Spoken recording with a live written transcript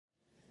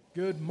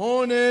Good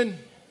morning.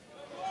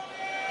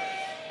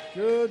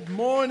 Good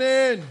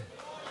morning.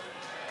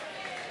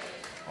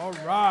 All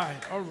right,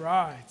 all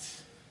right.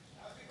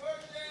 Happy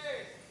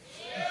birthday!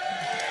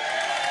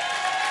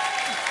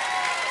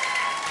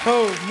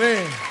 Oh,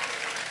 man.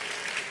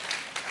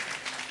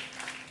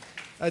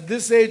 At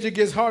this age, it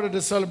gets harder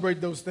to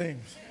celebrate those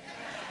things.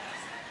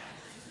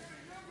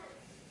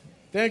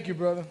 Thank you,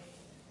 brother.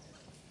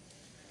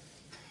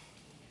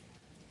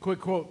 Quick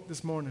quote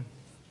this morning.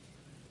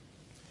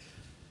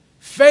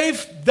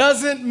 Faith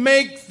doesn't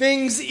make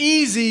things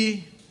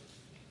easy,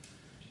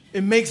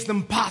 it makes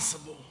them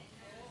possible.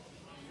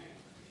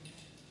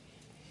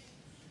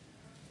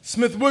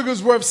 Smith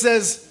Wigglesworth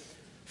says,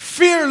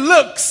 fear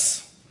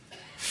looks,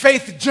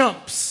 faith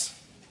jumps.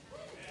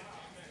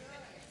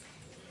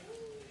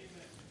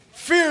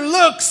 Fear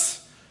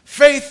looks,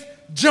 faith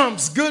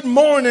jumps. Good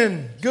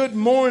morning,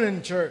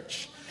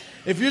 church.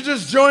 If you're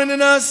just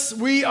joining us,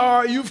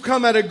 you've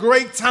come at a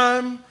great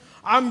time.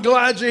 I'm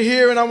glad you're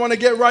here, and I want to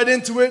get right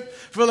into it.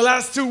 For the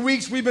last 2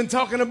 weeks, we've been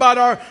talking about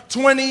our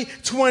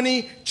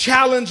 2020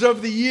 challenge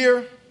of the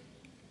year.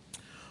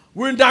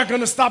 We're not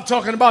going to stop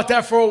talking about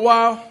that for a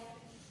while.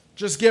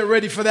 Just get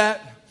ready for that.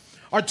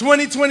 Our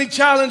 2020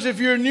 challenge, if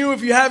you're new,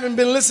 if you haven't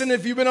been listening,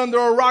 if you've been under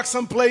a rock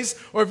someplace,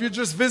 or if you're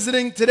just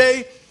visiting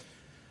today,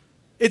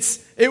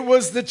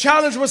 the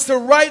challenge was to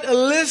write a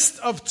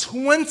list of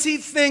 20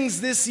 things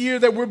this year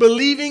that we're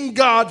believing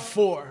God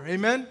for.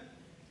 Amen?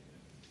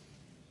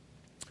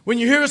 When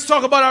you hear us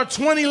talk about our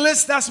 20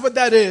 list, that's what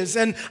that is.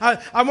 And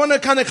I want to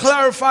kind of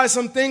clarify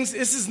some things.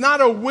 This is not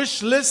a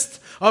wish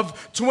list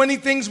of 20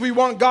 things we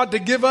want God to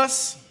give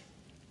us.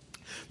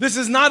 This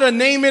is not a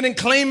name it and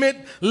claim it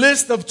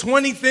list of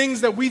 20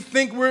 things that we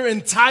think we're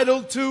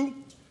entitled to.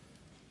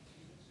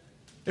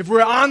 If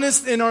we're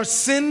honest in our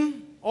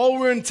sin, all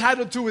we're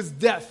entitled to is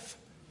death.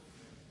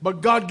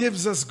 But God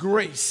gives us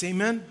grace.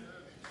 Amen?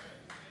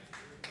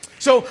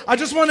 So I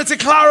just wanted to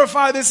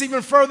clarify this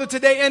even further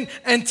today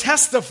and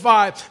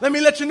testify. Let me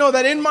let you know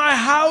that in my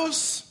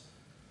house,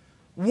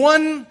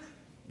 one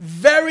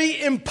very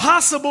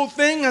impossible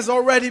thing has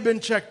already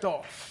been checked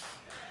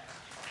off.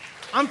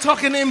 I'm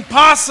talking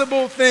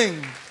impossible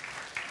thing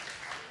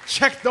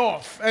checked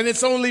off. And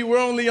we're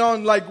only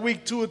on like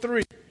week 2 or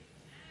 3.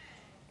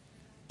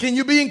 Can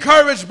you be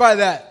encouraged by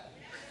that?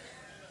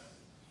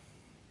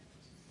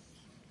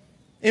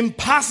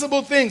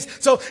 Impossible things.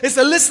 So it's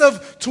a list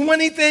of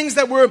 20 things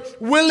that we're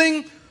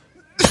willing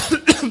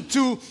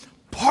to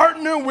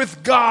partner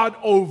with God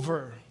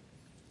over.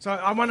 So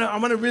I want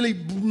to really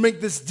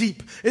make this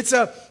deep.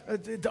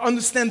 To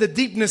understand the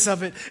deepness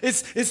of it.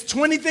 It's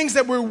 20 things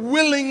that we're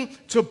willing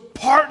to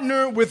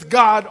partner with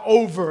God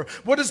over.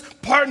 What does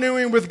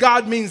partnering with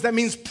God mean? That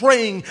means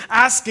praying,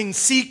 asking,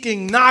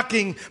 seeking,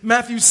 knocking.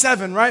 Matthew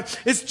 7, right?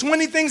 It's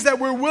 20 things that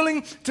we're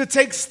willing to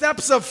take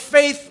steps of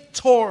faith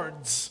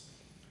towards.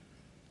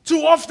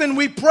 Too often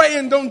we pray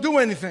and don't do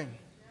anything.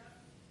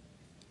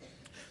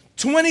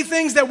 20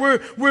 things that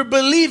we're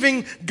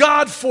believing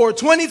God for.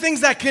 20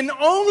 things that can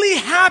only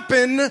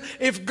happen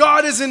if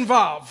God is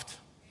involved.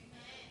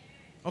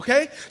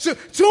 Okay? So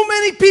too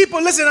many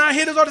people, listen, I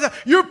hear this all the time.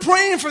 You're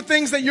praying for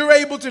things that you're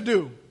able to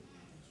do.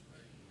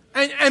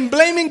 And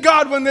blaming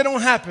God when they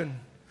don't happen.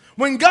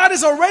 When God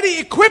has already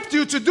equipped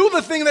you to do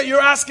the thing that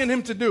you're asking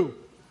Him to do.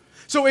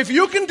 So if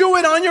you can do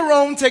it on your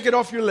own, take it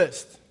off your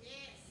list.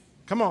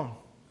 Come on.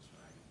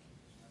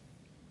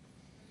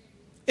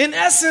 In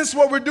essence,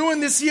 what we're doing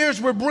this year is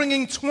we're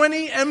bringing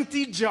 20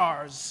 empty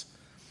jars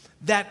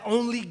that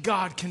only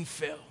God can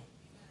fill.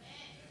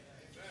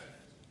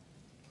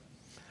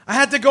 I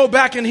had to go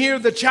back and hear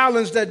the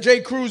challenge that J.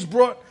 Cruz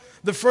brought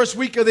the first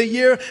week of the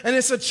year. And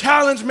it's a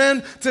challenge,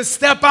 man, to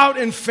step out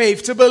in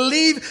faith, to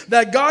believe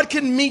that God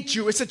can meet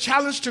you. It's a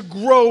challenge to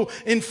grow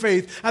in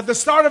faith. At the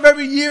start of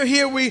every year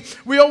here, we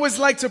always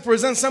like to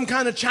present some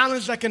kind of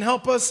challenge that can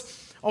help us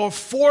or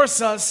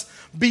force us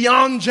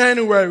beyond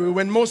January,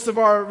 when most of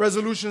our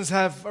resolutions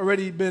have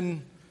already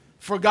been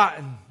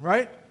forgotten,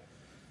 right?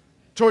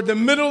 Toward the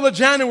middle of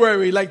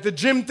January, like the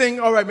gym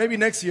thing, all right, maybe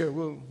next year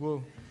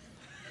we'll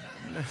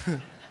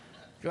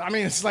I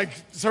mean, it's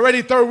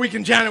already 3rd week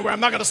in January.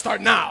 I'm not going to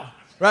start now,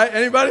 right?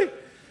 Anybody?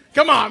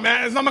 Come on,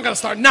 man. I'm not going to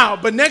start now.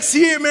 But next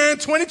year, man,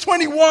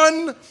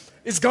 2021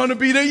 is going to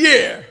be the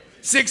year.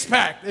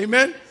 6-pack,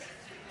 amen?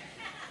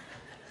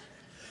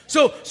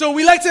 So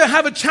we like to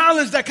have a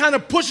challenge that kind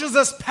of pushes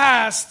us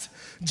past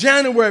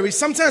January.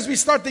 Sometimes we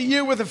start the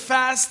year with a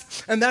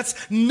fast, and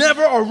that's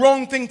never a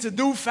wrong thing to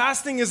do.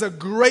 Fasting is a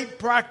great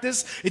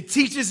practice. It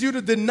teaches you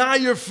to deny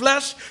your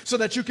flesh so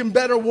that you can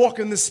better walk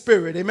in the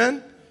Spirit.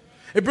 Amen?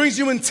 It brings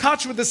you in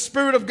touch with the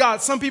Spirit of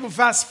God. Some people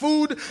fast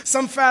food.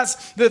 Some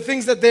fast the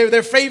things that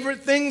their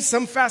favorite things.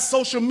 Some fast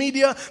social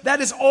media.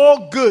 That is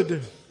all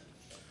good.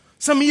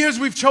 Some years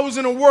we've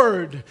chosen a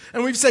word,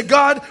 and we've said,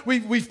 God,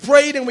 we've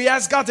prayed and we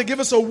asked God to give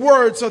us a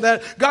word so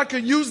that God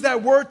could use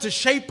that word to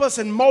shape us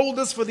and mold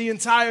us for the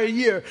entire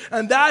year.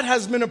 And that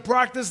has been a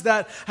practice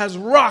that has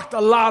rocked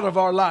a lot of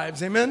our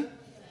lives. Amen?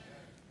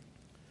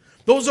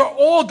 Those are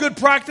all good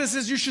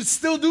practices. You should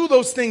still do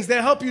those things.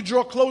 They help you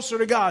draw closer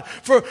to God.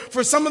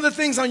 For some of the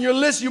things on your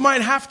list, you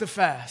might have to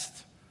fast.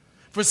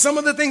 For some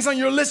of the things on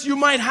your list, you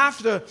might have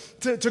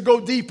to go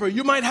deeper.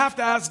 You might have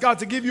to ask God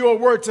to give you a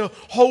word to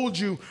hold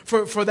you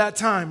for that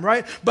time,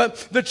 right? But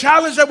the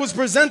challenge that was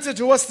presented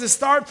to us to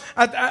start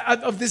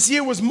of this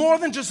year was more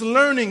than just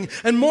learning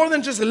and more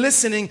than just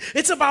listening.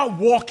 It's about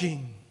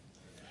walking.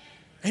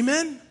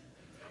 Amen?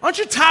 Aren't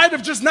you tired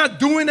of just not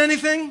doing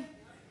anything?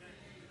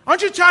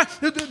 Aren't you tired?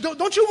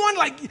 Don't you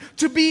want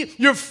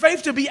your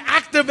faith to be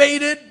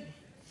activated?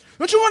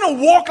 Don't you want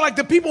to walk like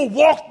the people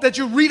walk that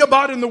you read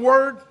about in the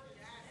Word?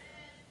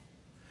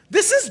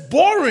 This is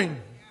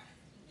boring.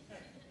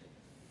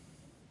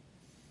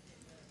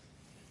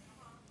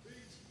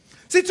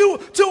 See, too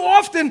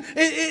often,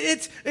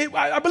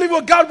 I believe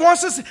what God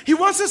wants us, He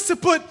wants us to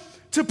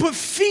put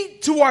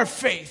feet to our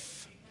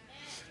faith.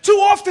 Too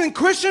often,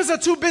 Christians are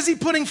too busy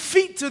putting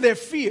feet to their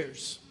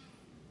fears.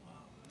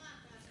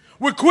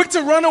 We're quick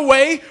to run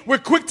away. We're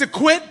quick to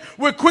quit.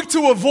 We're quick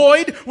to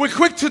avoid. We're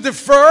quick to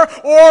defer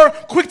or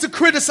quick to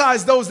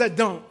criticize those that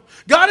don't.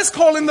 God is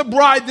calling the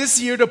bride this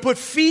year to put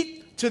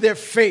feet to their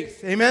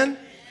faith. Amen?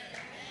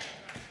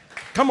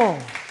 Come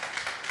on.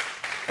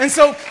 And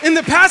so in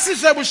the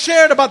passage that was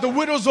shared about the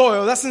widow's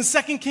oil, that's in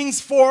 2 Kings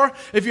 4.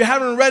 If you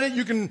haven't read it,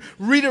 you can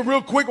read it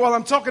real quick while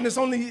I'm talking. It's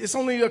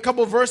only a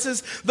couple of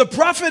verses. The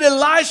prophet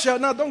Elisha,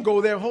 no, don't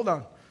go there. Hold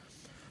on.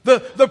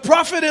 The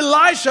prophet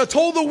Elisha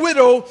told the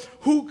widow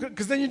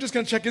because then you're just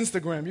going to check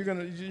Instagram. You're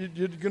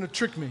going to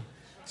trick me.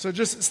 So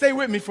just stay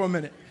with me for a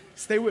minute.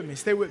 Stay with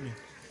me.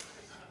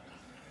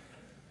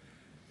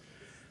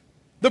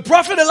 The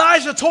prophet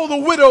Elijah told the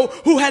widow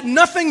who had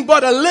nothing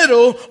but a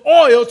little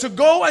oil to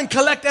go and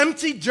collect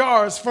empty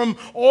jars from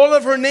all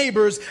of her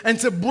neighbors and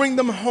to bring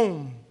them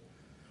home.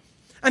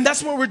 And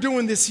that's what we're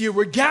doing this year.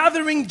 We're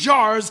gathering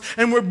jars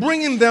and we're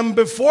bringing them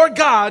before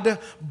God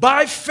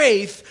by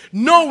faith,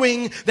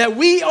 knowing that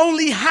we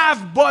only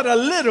have but a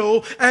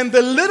little, and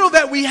the little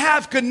that we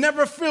have could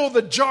never fill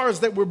the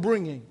jars that we're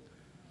bringing.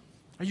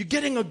 Are you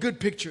getting a good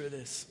picture of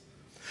this?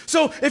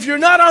 So if you're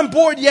not on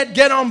board yet,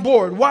 get on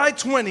board. Why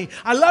 20?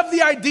 I love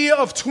the idea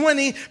of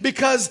 20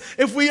 because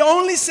if we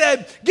only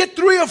said, get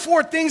 3 or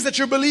 4 things that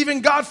you're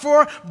believing God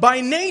for,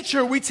 by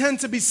nature we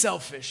tend to be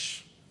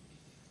selfish.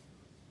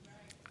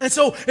 And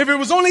so if it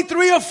was only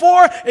 3 or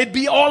 4, it'd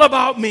be all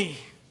about me.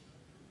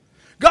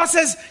 God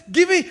says,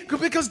 give me,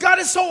 because God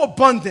is so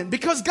abundant,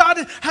 because God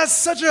has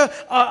such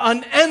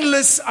an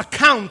endless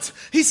account.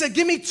 He said,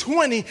 give me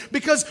 20,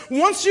 because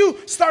once you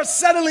start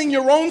settling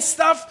your own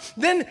stuff,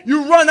 then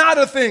you run out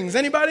of things.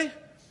 Anybody?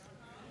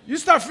 You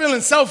start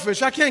feeling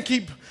selfish. I can't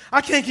keep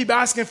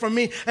asking for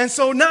me. And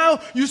so now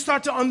you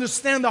start to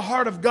understand the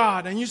heart of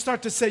God, and you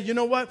start to say, you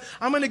know what?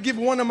 I'm going to give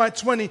one of my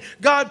 20.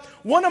 God,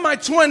 one of my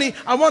 20,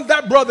 I want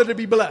that brother to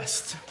be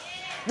blessed.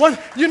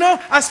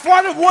 As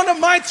part of one of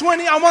my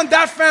 20, I want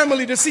that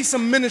family to see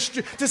some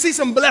ministry, to see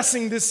some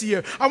blessing this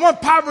year. I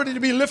want poverty to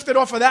be lifted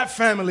off of that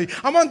family.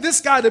 I want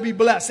this guy to be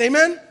blessed.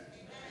 Amen?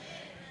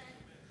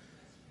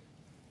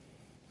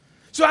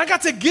 So I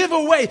got to give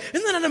away.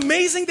 Isn't it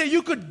amazing that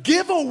you could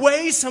give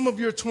away some of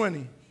your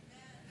 20?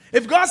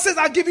 If God says,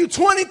 I'll give you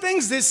 20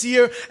 things this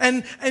year,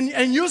 and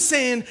you're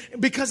saying,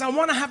 because I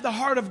want to have the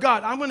heart of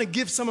God, I'm going to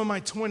give some of my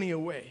 20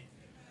 away.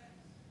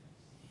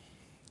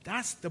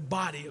 That's the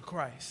body of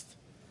Christ.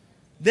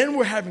 Then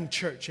we're having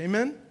church.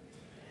 Amen?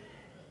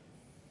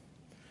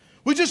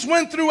 We just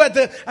went through at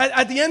the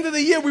end of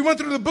the year, we went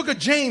through the book of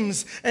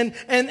James,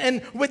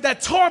 and with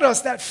that taught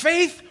us that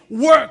faith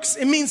works.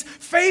 It means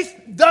faith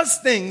does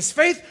things.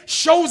 Faith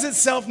shows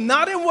itself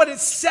not in what it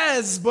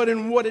says, but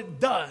in what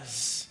it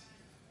does.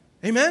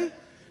 Amen?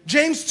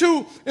 James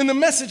 2, in the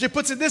Message, it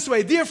puts it this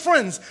way. Dear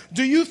friends,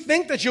 do you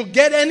think that you'll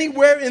get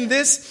anywhere in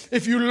this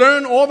if you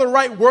learn all the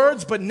right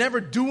words but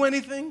never do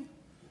anything?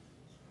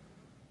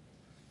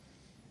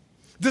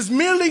 Does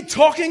merely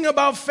talking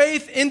about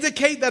faith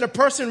indicate that a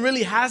person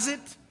really has it?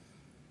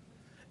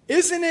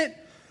 Isn't it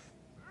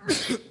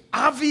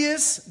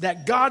obvious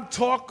that God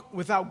talk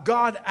without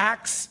God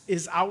acts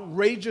is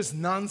outrageous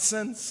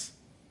nonsense?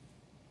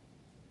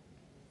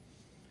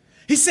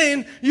 He's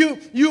saying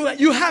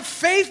you have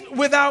faith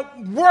without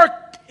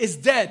work is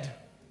dead.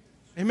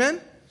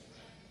 Amen?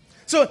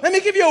 So let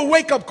me give you a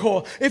wake-up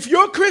call. If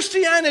your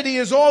Christianity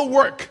is all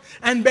work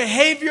and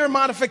behavior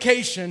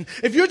modification,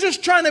 if you're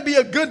just trying to be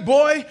a good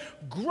boy,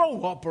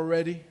 grow up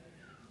already.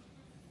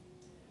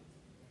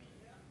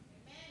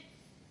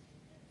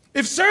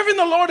 If serving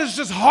the Lord is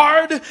just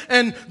hard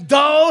and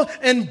dull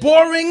and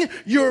boring,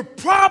 you're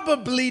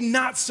probably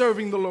not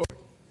serving the Lord.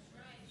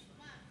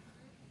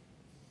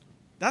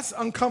 That's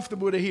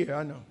uncomfortable to hear,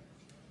 I know.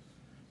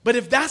 But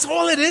if that's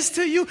all it is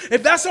to you,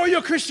 if that's all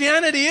your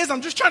Christianity is,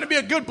 I'm just trying to be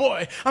a good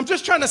boy. I'm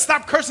just trying to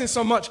stop cursing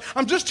so much.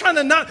 I'm just trying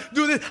to not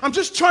do this. I'm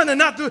just trying to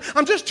not do it.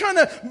 I'm just trying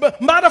to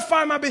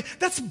modify my behavior.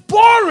 That's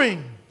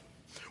boring.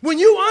 When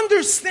you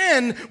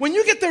understand, when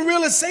you get the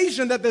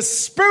realization that the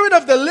Spirit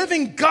of the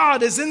living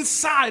God is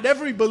inside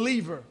every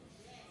believer,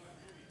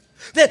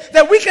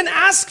 That we can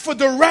ask for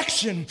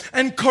direction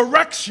and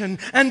correction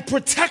and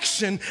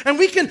protection, and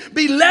we can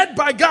be led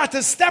by God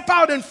to step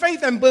out in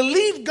faith and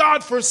believe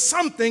God for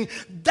something.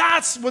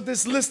 That's what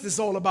this list is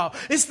all about.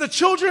 It's the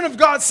children of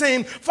God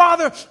saying,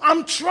 Father,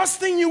 I'm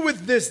trusting you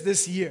with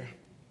this year.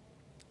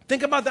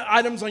 Think about the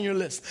items on your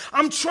list.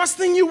 I'm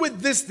trusting you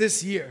with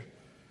this year.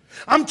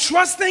 I'm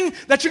trusting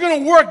that you're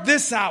going to work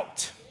this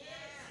out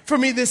for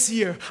me this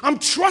year. I'm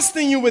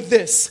trusting you with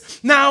this.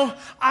 Now,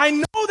 I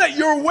know that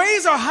your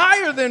ways are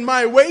higher than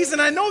my ways,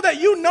 and I know that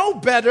you know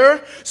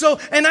better.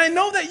 And I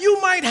know that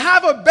you might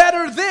have a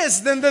better this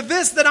than the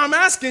this that I'm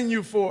asking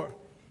you for.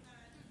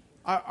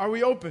 Are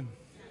we open?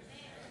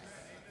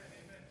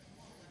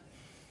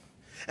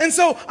 And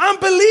so I'm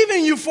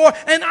believing you for,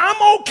 and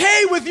I'm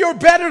okay with your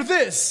better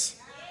this.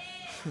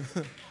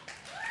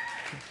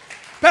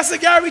 Pastor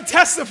Gary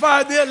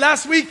testified there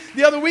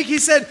the other week. He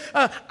said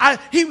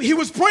he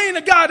was praying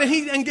to God, and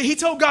he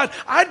told God,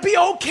 I'd be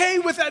okay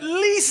with at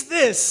least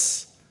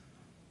this.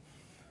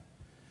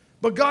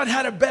 But God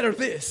had a better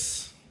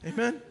this.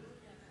 Amen?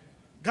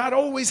 God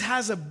always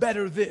has a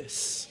better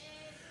this.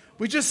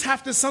 We just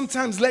have to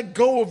sometimes let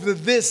go of the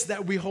this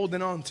that we're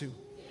holding on to.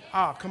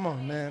 Come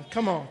on, man.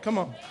 Come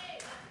on.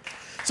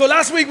 So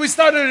last week we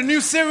started a new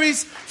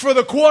series for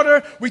the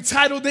quarter. We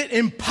titled it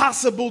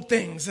Impossible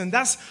Things. And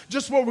that's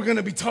just what we're going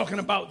to be talking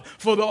about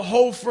for the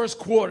whole first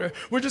quarter.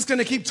 We're just going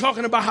to keep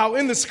talking about how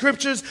in the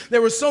scriptures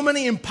there were so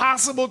many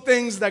impossible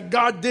things that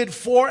God did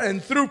for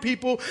and through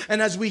people.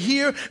 And as we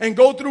hear and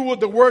go through what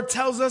the word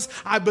tells us,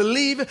 I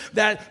believe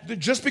that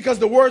just because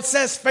the word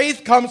says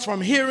faith comes from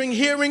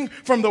hearing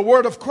from the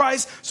word of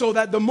Christ, so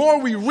that the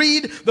more we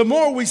read, the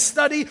more we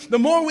study, the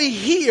more we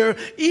hear,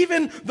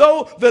 even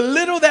though the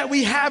little that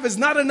we have is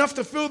not enough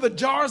to fill the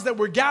jars that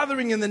we're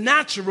gathering in the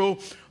natural,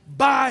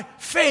 by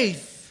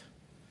faith,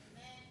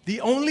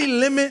 the only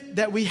limit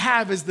that we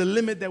have is the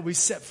limit that we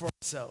set for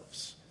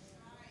ourselves.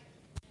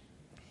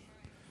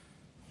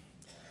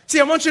 See,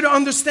 I want you to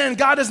understand,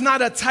 God is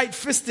not a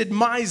tight-fisted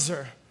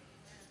miser.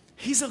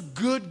 He's a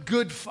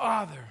good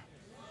father.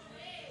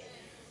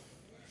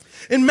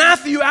 In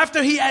Matthew,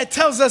 after he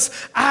tells us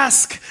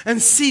ask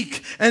and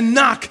seek and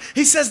knock,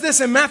 he says this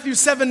in Matthew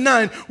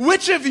 7:9.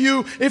 Which of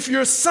you, if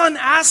your son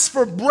asks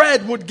for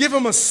bread, would give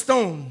him a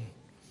stone?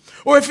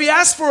 Or if he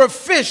asks for a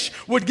fish,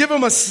 would give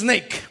him a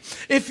snake?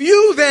 If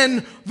you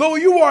then, though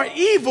you are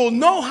evil,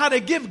 know how to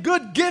give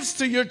good gifts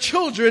to your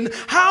children,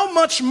 how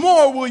much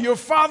more will your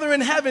Father in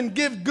heaven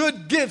give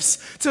good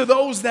gifts to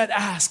those that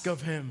ask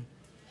of him?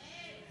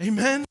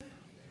 Amen?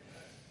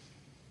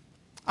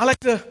 I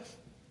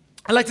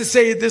like to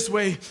say it this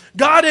way.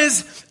 God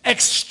is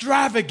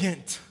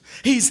extravagant.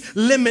 He's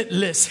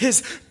limitless.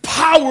 He's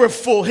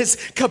powerful. His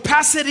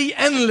capacity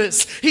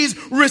endless. He's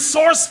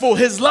resourceful.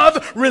 His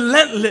love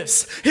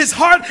relentless. His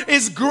heart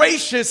is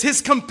gracious.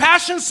 His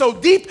compassion so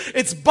deep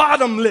it's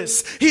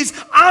bottomless. He's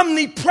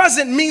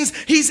omnipresent, means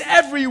he's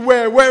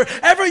everywhere.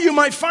 Wherever you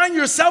might find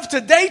yourself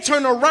today,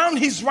 turn around,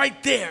 he's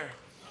right there.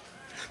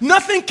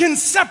 Nothing can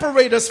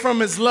separate us from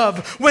his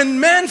love.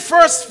 When man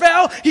first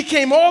fell, he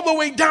came all the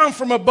way down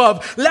from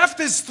above, left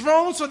his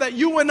throne so that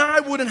you and I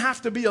wouldn't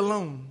have to be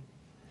alone.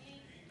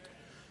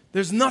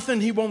 There's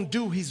nothing he won't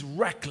do. He's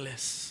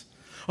reckless.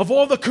 Of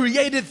all the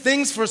created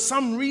things, for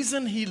some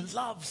reason, he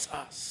loves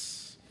us.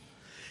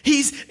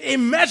 He's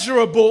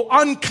immeasurable,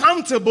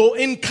 uncountable,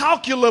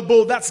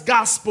 incalculable. That's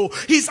gospel.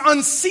 He's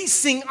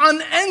unceasing,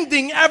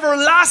 unending,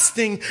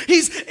 everlasting.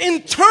 He's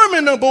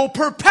interminable,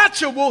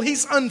 perpetual.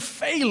 He's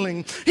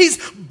unfailing. He's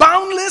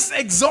boundless,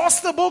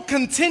 exhaustible,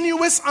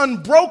 continuous,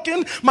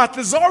 unbroken. My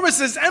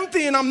thesaurus is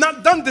empty and I'm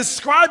not done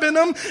describing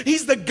him.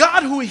 He's the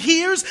God who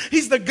hears.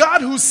 He's the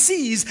God who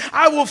sees.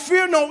 I will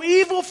fear no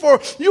evil, for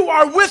you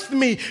are with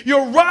me.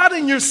 Your rod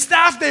and your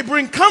staff, they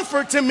bring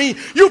comfort to me.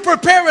 You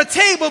prepare a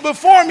table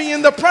before me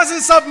in the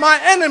presence of my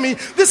enemy.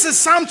 This is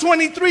Psalm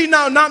 23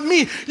 now, not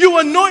me. You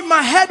anoint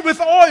my head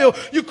with oil.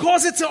 You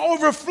cause it to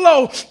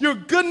overflow. Your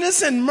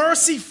goodness and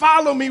mercy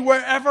follow me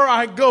wherever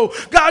I go.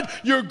 God,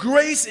 your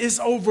grace is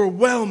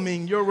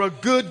overwhelming. You're a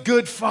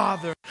good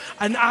father.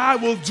 And I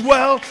will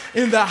dwell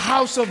in the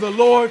house of the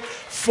Lord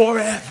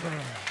forever.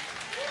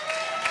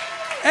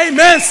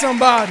 Amen,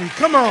 somebody.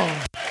 Come on.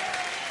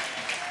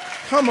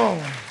 Come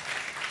on.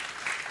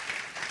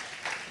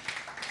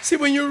 See,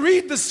 when you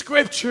read the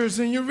scriptures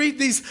and you read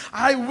these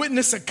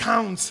eyewitness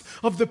accounts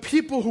of the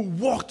people who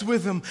walked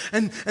with him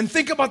and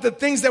think about the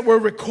things that were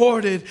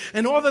recorded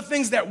and all the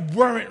things that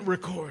weren't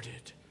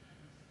recorded.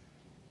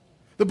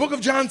 The book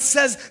of John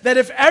says that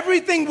if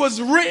everything was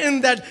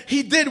written that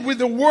he did,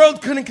 the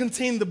world couldn't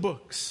contain the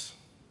books.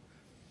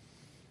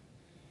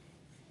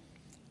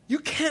 You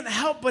can't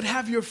help but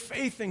have your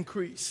faith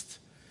increased.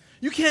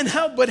 You can't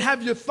help but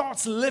have your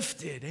thoughts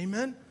lifted.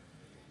 Amen?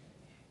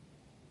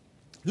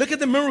 Look at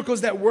the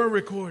miracles that were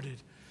recorded.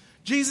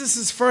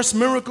 Jesus' first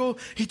miracle,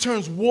 he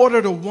turns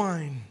water to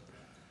wine.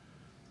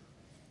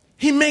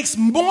 He makes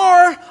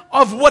more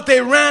of what they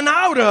ran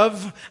out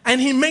of,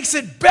 and he makes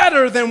it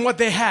better than what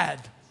they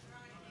had.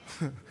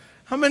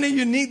 How many of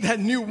you need that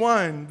new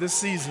wine this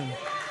season?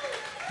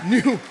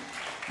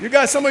 You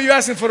guys, some of you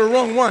asking for the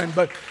wrong one,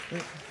 but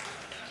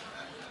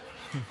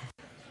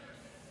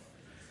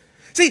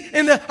see,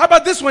 how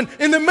about this one?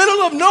 In the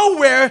middle of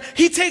nowhere,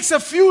 he takes a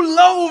few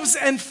loaves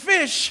and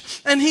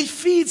fish, and he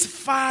feeds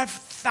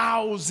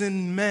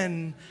 5,000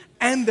 men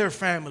and their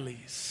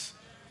families.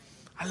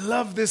 I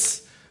love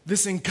this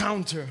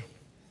encounter.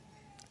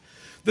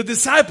 The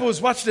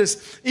disciples, watch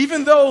this,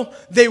 even though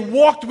they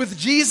walked with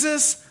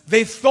Jesus,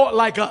 they thought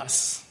like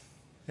us.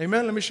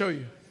 Amen? Let me show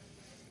you.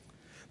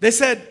 They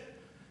said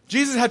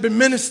Jesus had been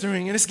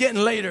ministering, and it's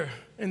getting later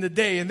in the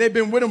day, and they've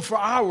been with him for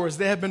hours.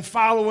 They had been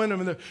following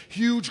him, and the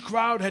huge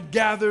crowd had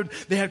gathered.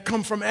 They had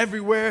come from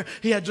everywhere.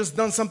 He had just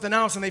done something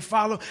else, and they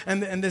follow,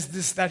 and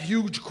that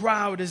huge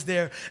crowd is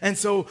there. And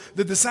so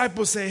the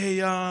disciples say, hey,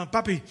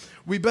 Papi,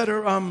 we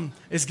better,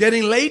 it's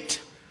getting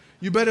late.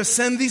 You better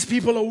send these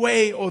people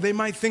away, or they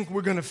might think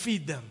we're going to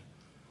feed them.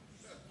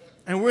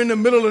 And we're in the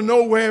middle of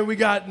nowhere. We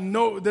can't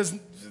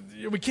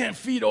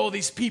feed all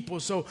these people,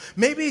 so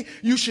maybe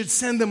you should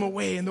send them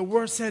away. And the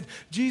word said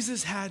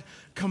Jesus had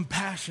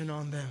compassion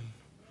on them.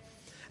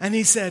 And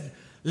he said,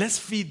 let's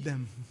feed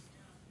them.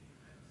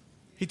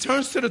 He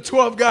turns to the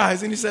 12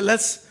 guys and he said,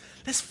 let's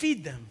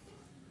feed them.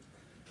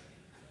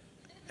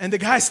 And the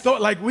guys thought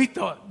like we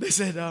thought. They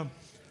said,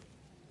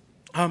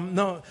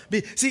 no.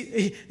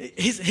 See,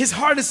 his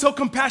heart is so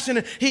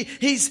compassionate.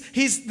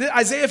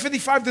 Isaiah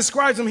 55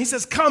 describes him. He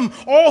says, come,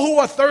 all who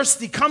are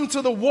thirsty, come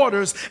to the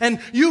waters. And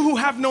you who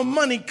have no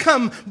money,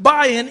 come,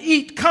 buy and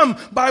eat. Come,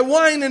 buy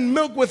wine and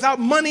milk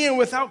without money and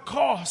without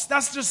cost.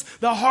 That's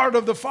just the heart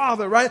of the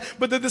Father, right?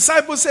 But the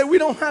disciples said, we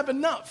don't have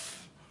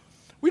enough.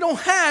 We don't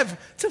have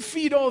to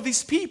feed all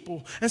these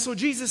people. And so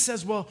Jesus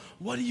says, well,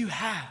 what do you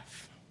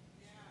have?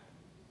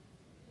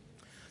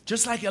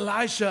 Just like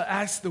Elisha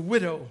asked the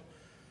widow,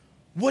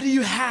 what do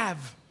you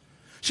have?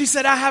 She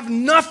said, I have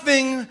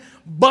nothing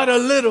but a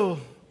little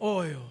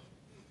oil.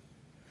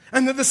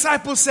 And the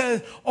disciples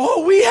said,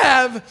 all we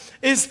have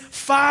is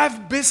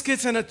 5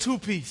 biscuits and a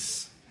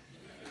 2-piece.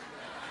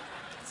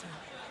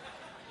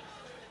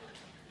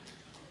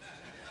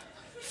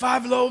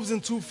 5 loaves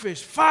and 2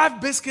 fish. 5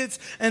 biscuits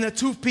and a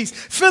 2-piece.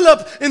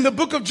 Philip, in the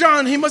book of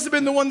John, he must have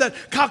been the one that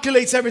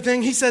calculates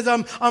everything. He says,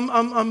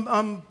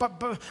 Papito,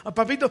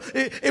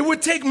 it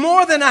would take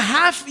more than a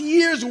half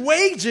year's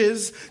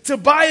wages to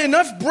buy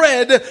enough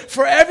bread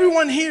for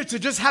everyone here to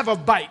just have a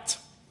bite.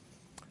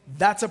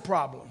 That's a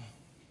problem.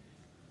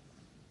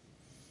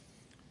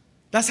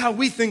 That's how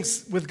we think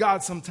with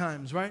God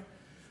sometimes, right?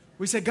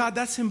 We say, God,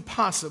 that's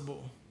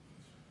impossible.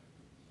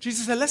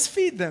 Jesus said, let's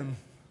feed them.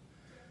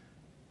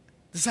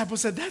 The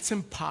disciples said, that's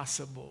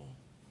impossible.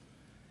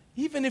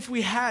 Even if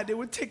we had, it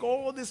would take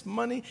all this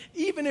money.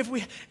 Even if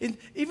we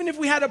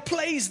had a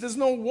place, there's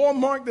no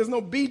Walmart, there's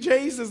no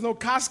BJ's, there's no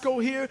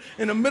Costco here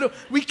in the middle.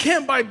 We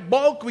can't buy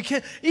bulk. We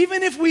can't.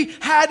 Even if we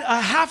had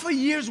a half a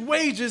year's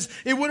wages,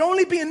 it would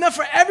only be enough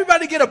for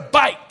everybody to get a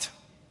bite.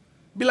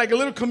 Be like a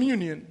little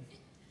communion.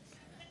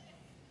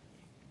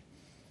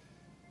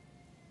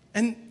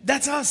 And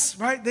that's us,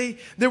 right? They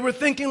were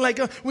thinking like,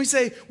 we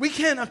say, we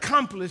can't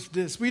accomplish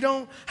this. We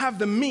don't have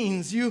the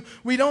means.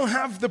 We don't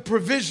have the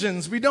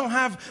provisions. We don't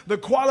have the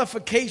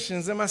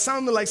qualifications. Am I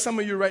sounding like some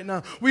of you right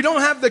now? We don't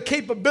have the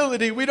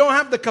capability. We don't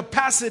have the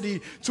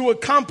capacity to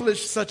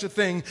accomplish such a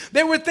thing.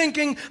 They were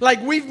thinking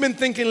like we've been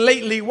thinking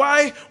lately.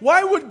 Why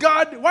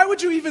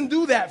would you even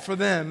do that for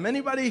them?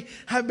 Anybody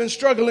have been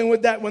struggling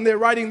with that when they're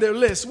writing their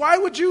list? Why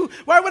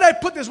would I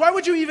put this? Why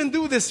would you even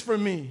do this for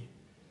me?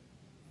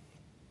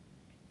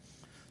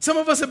 Some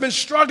of us have been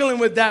struggling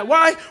with that.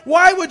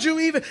 Why would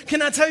you even?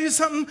 Can I tell you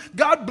something?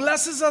 God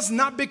blesses us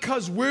not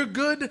because we're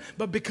good,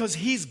 but because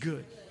He's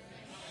good.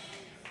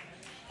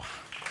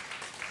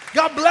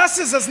 God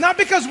blesses us not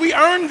because we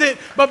earned it,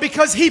 but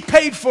because He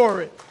paid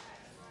for it.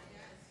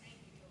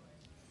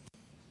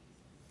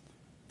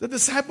 The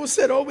disciples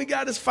said, all we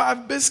got is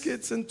 5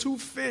 biscuits and 2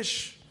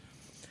 fish.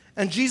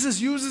 And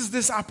Jesus uses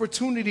this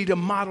opportunity to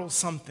model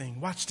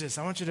something. Watch this.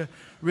 I want you to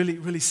really,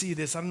 really see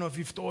this. I don't know if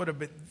you've thought of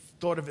it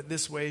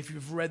this way, if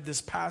you've read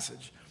this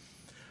passage.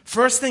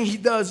 First thing He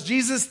does,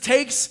 Jesus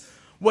takes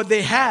what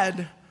they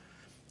had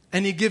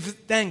and He gives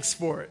thanks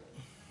for it.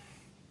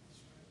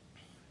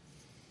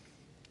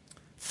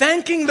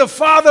 Thanking the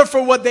Father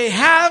for what they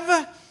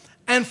have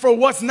and for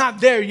what's not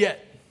there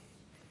yet.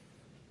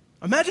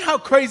 Imagine how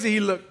crazy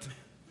He looked.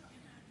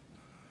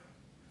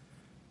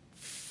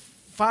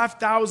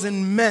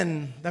 5,000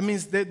 men. That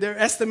means they're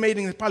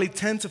estimating probably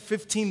 10 to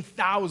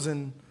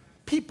 15,000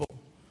 people.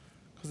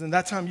 Because in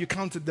that time you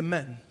counted the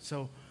men.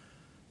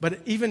 But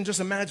even just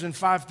imagine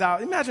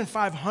 5,000. Imagine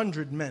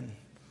 500 men.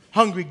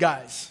 Hungry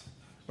guys.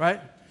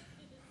 Right?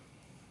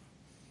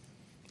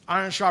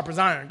 Iron sharpens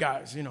iron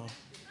guys.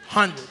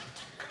 100.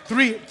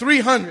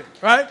 300.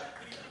 Right?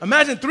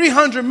 Imagine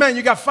 300 men.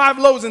 You got 5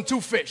 loaves and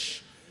 2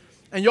 fish.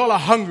 And y'all are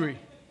hungry.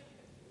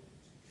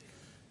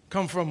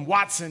 Come from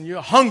Watson.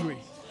 You're hungry.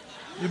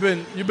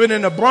 You've been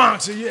in the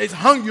Bronx.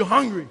 You're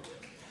hungry.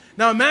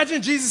 Now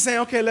imagine Jesus saying,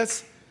 okay,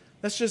 let's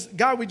just,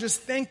 God, we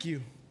just thank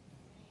you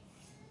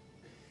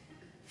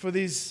for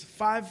these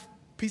 5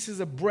 pieces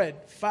of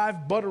bread,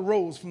 5 butter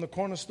rolls from the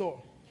corner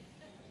store.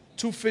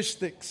 2 fish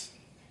sticks.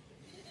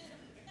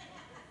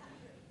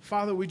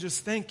 Father, we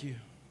just thank you.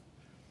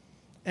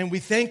 And we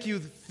thank you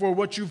for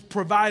what you've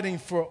providing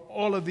for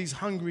all of these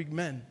hungry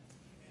men.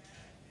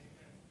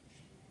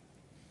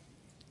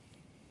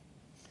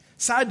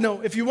 Side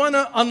note, if you want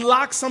to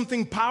unlock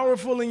something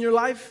powerful in your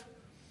life,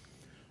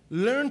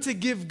 learn to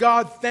give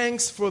God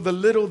thanks for the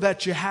little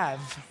that you have.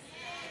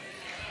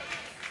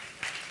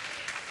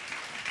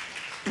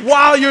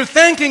 While you're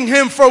thanking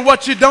Him for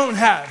what you don't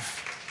have.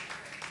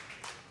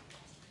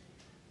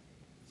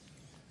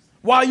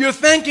 While you're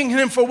thanking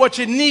Him for what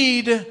you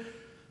need,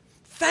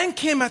 thank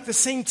Him at the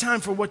same time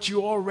for what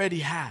you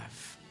already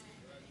have.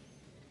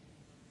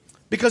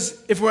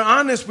 Because if we're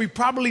honest, we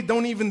probably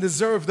don't even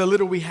deserve the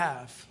little we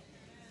have.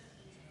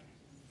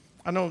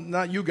 I know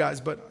not you guys,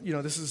 but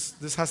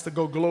this has to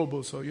go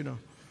global, so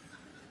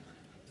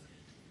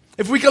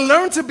If we can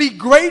learn to be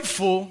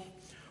grateful,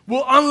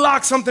 we'll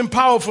unlock something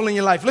powerful in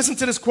your life. Listen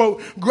to this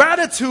quote.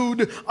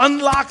 Gratitude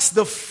unlocks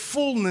the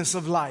fullness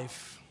of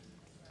life.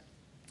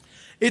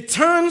 It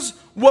turns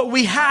what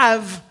we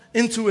have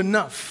into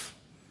enough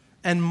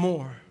and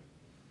more.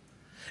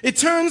 It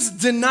turns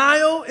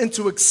denial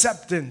into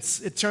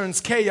acceptance. It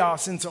turns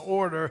chaos into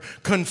order,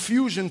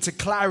 confusion to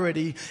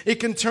clarity.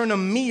 It can turn a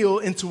meal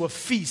into a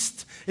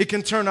feast. It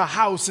can turn a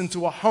house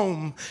into a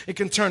home. It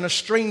can turn a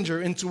stranger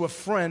into a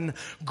friend.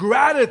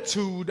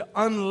 Gratitude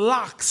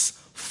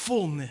unlocks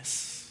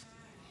fullness.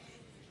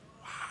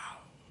 Wow.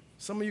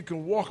 Some of you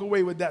can walk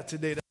away with that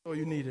today. That's all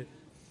you needed.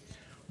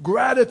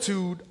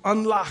 Gratitude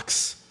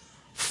unlocks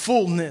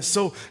fullness.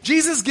 So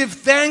Jesus gives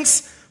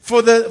thanks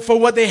for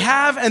what they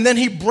have, and then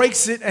He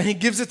breaks it and He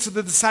gives it to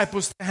the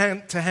disciples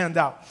to hand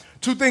out.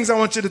 2 things I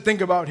want you to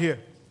think about here.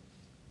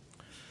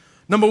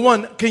 Number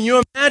 1, can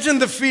you imagine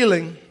the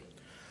feeling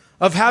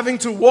of having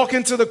to walk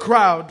into the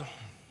crowd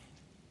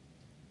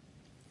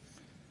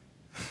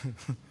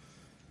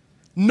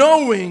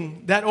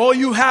knowing that all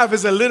you have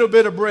is a little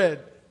bit of bread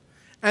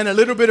and a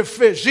little bit of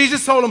fish?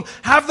 Jesus told them,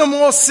 have them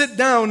all sit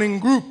down in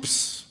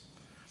groups.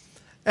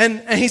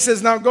 And He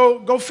says, now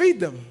go feed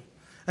them.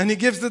 And He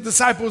gives the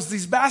disciples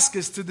these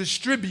baskets to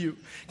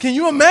distribute. Can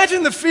you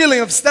imagine the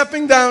feeling of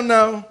stepping down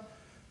now?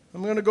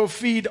 I'm going to go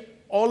feed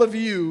all of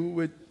you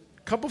with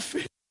a couple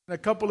fish and a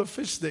couple of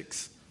fish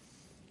sticks.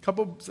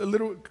 A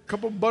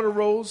couple butter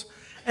rolls.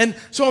 And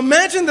so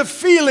imagine the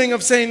feeling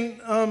of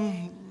saying,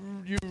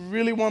 you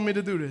really want me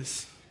to do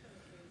this?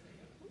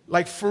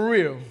 Like for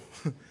real.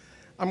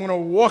 I'm going to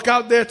walk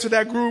out there to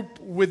that group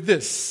with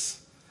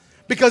this.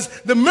 Because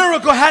the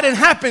miracle hadn't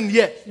happened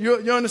yet.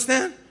 You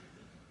understand?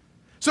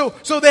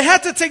 So they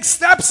had to take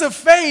steps of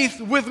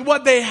faith with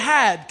what they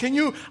had. Can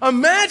you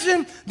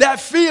imagine that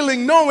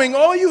feeling, knowing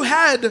all you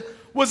had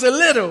was a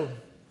little?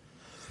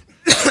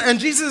 And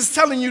Jesus is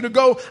telling you to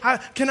go.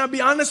 Can I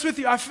be honest with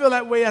you? I feel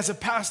that way as a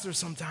pastor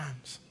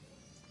sometimes.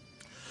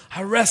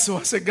 I wrestle.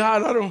 I say,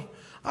 God,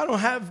 I don't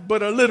have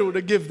but a little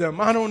to give them.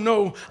 I don't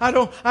know.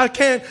 I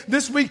can't.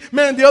 This week,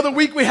 man, the other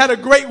week we had a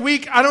great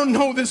week. I don't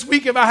know this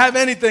week if I have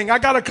anything. I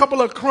got a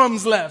couple of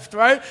crumbs left,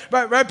 right?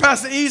 Right,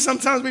 Pastor E,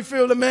 sometimes we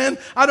feel man,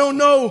 I don't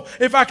know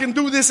if I can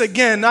do this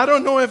again. I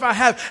don't know if I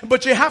have.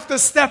 But you have to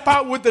step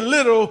out with the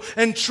little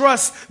and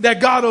trust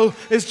that God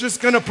is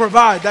just going to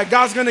provide, that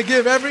God's going to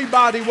give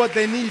everybody what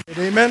they need.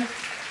 Amen?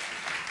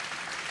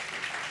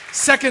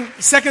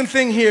 Second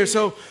thing here.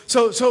 So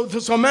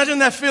imagine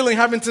that feeling,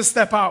 having to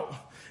step out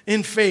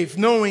in faith,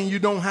 knowing you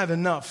don't have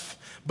enough,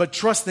 but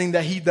trusting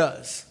that He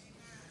does.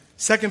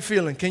 Second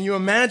feeling, can you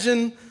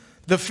imagine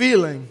the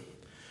feeling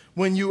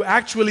when you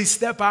actually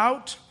step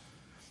out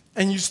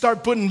and you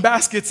start putting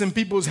baskets in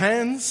people's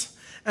hands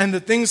and the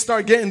things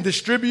start getting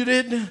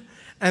distributed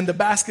and the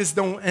baskets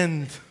don't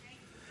end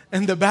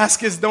and the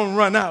baskets don't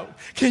run out?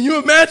 Can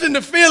you imagine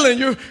the feeling?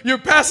 You're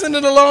passing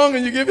it along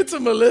and you give it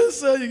to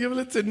Melissa, you give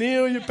it to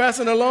Neil, you're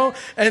passing it along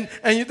and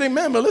you think,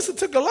 man, Melissa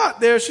took a lot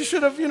there. She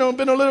should have,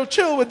 been a little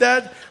chill with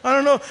that. I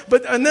don't know.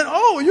 And then,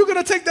 you're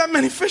going to take that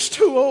many fish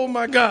too. Oh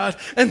my God.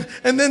 And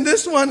then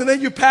this one, and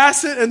then you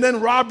pass it and then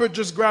Robert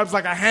just grabs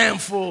like a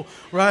handful,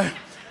 right?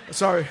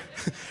 Sorry.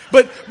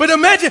 But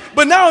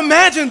now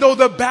imagine though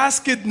the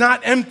basket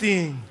not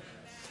emptying.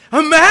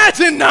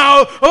 Imagine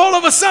now, all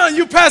of a sudden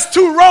you pass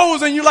 2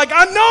 rows and you're like,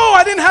 I know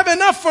I didn't have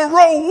enough for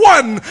row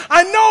 1.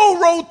 I know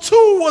row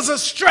 2 was a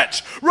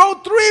stretch. Row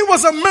 3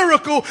 was a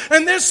miracle.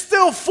 And there's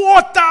still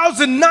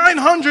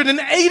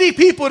 4,980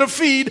 people to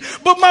feed.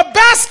 But my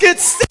basket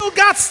still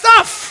got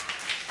stuff.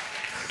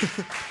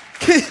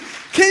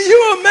 Can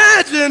you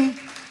imagine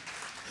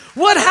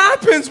what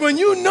happens when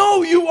you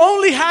know you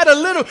only had a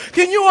little?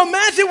 Can you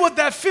imagine what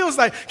that feels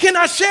like? Can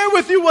I share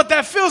with you what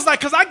that feels like?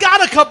 Because I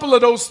got a couple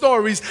of those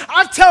stories.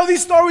 I tell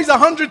these stories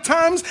 100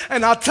 times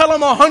and I'll tell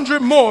them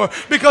 100 more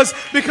because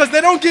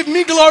they don't give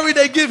me glory,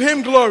 they give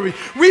Him glory.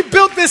 We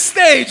built this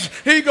stage.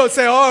 Here you go,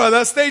 say,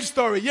 that stage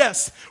story.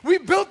 Yes. We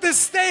built this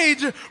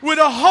stage with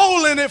a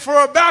hole in it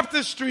for a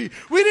baptistry.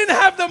 We didn't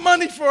have the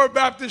money for a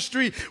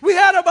baptistry. We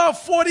had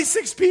about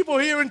 46 people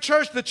here in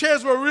church. The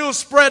chairs were real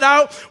spread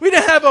out. We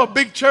didn't have a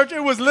big church. church.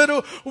 It was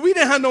little. We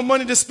didn't have no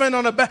money to spend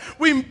on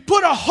we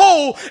put a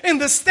hole in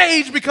the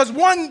stage because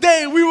one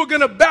day we were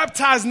going to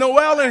baptize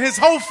Noel and his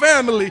whole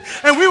family.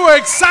 And we were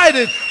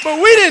excited, but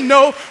we didn't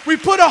know. We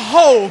put a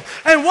hole.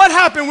 And what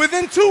happened?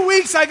 Within 2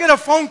 weeks, I get a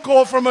phone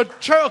call from a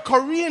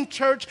Korean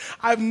church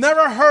I've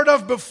never heard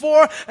of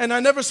before, and I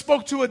never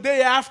spoke to a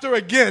day after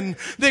again.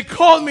 They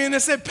called me and they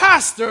said,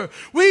 Pastor,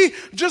 we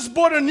just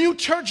bought a new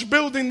church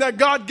building that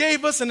God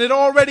gave us, and it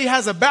already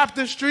has a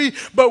baptistry,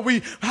 but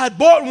we had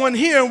bought one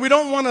here and we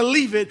don't want to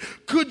leave it.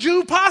 Could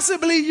you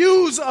possibly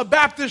use a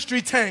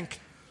baptistry tank?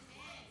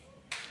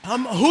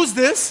 Who's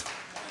this?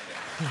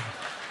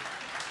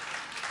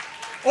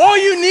 All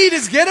you need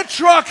is get a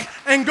truck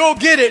and go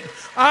get it.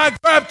 I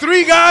grabbed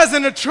 3 guys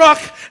in a truck,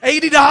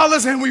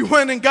 $80, and we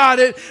went and got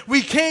it.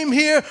 We came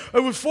here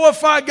with 4 or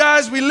 5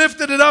 guys. We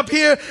lifted it up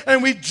here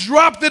and we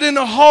dropped it in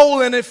a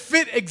hole, and it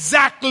fit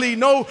exactly.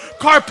 No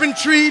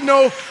carpentry,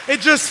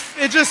 it just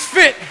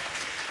fit.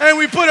 And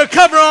we put a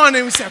cover on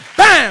and we said,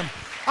 bam!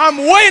 I'm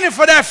waiting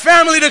for that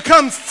family to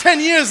come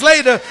 10 years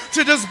later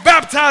to just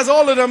baptize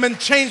all of them and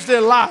change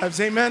their lives.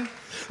 Amen.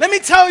 Let me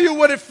tell you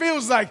what it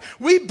feels like.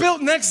 We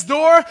built next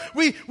door.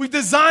 We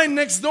designed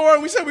next door.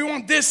 And we said we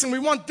want this and we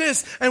want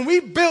this. And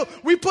we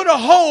put a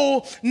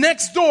hole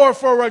next door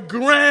for a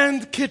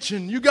grand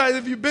kitchen. You guys,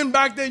 if you've been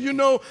back there, you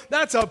know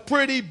that's a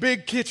pretty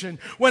big kitchen.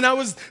 When I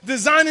was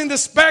designing the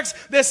specs,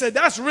 they said,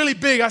 that's really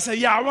big. I said,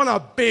 yeah, I want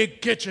a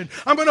big kitchen.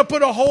 I'm going to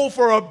put a hole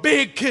for a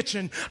big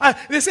kitchen.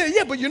 They said,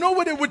 yeah, but you know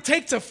what it would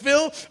take to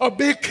fill a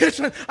big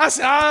kitchen? I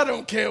said, I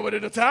don't care what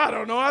it'll take. I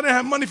don't know. I didn't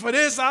have money for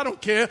this. I don't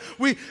care.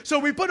 So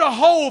we put a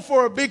hole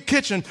for a big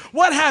kitchen.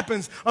 What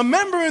happens? A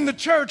member in the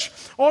church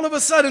all of a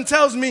sudden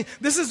tells me,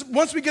 this is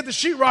once we get the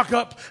sheetrock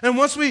up and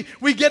once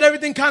we get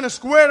everything kind of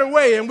squared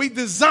away and we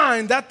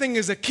design, that thing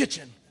is a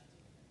kitchen.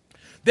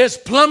 There's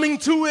plumbing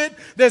to it.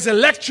 There's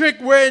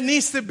electric where it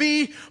needs to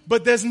be,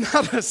 but there's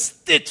not a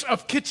stitch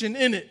of kitchen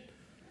in it.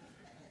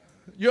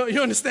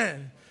 You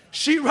understand?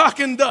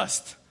 Sheetrock and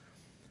dust.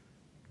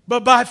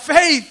 But by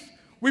faith,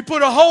 we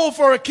put a hole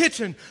for a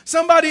kitchen.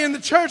 Somebody in the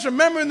church, a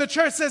member in the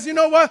church says, you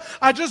know what?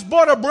 I just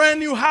bought a brand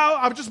new house.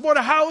 I just bought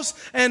a house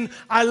and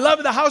I love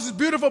it. The house is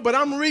beautiful, but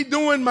I'm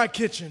redoing my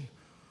kitchen.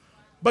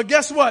 But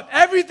guess what?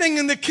 Everything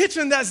in the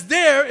kitchen that's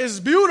there is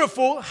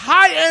beautiful,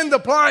 high-end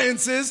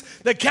appliances.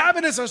 The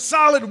cabinets are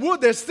solid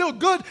wood. They're still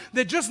good.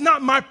 They're just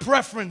not my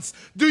preference.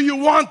 Do you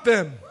want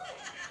them?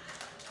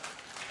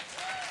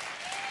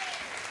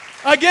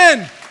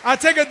 Again, I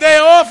take a day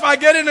off. I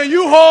get in a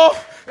U-Haul.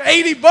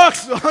 $80,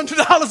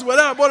 $100,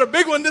 whatever. I bought a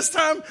big one this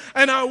time,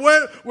 and I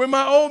went with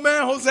my old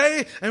man,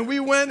 Jose, and we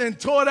went and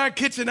tore that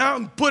kitchen out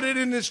and put it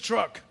in this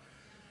truck.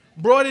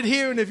 Brought it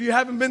here, and if you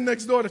haven't been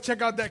next door to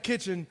check out that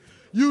kitchen,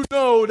 you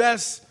know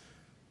that's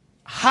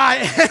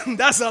high-end.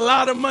 That's a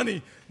lot of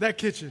money, that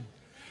kitchen.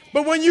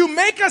 But when you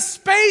make a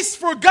space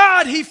for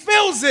God, He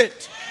fills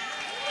it.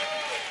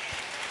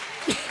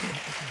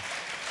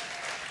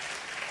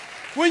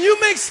 When you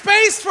make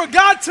space for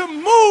God to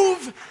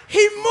move,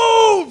 He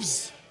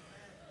moves.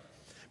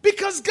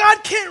 Because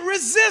God can't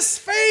resist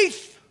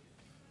faith.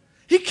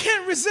 He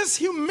can't resist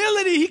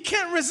humility. He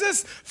can't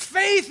resist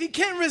faith. He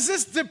can't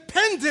resist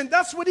dependent.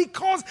 That's what He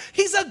calls.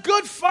 He's a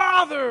good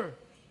father.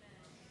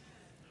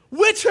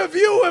 Which of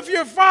you, if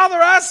your father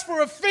asked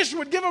for a fish,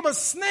 would give him a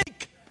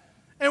snake?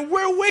 And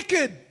we're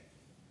wicked.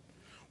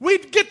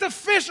 We'd get the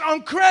fish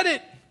on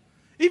credit,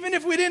 even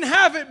if we didn't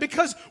have it,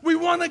 because we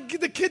want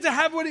the kid to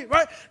have what he,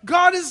 right?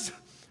 God is,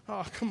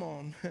 oh, come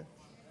on.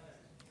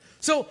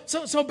 So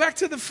back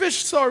to the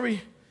fish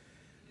story.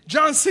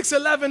 John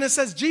 6:11, it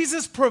says,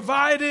 Jesus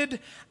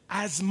provided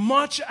as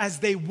much as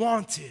they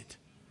wanted.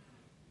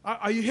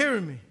 Are you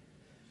hearing me?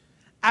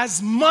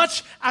 As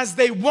much as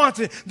they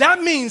wanted.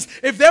 That means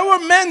if there were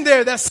men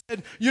there that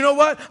said, you know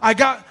what, I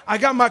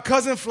got my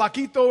cousin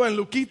Flaquito and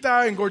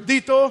Luquita and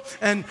Gordito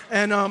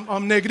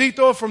and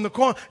Negrito from the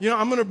corner. You know,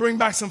 I'm going to bring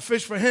back some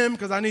fish for him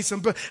because I need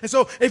some. And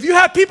so if you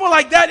have people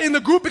like that in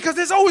the group, because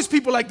there's always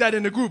people like that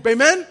in the group,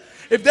 amen?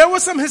 If there were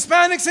some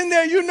Hispanics in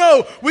there, you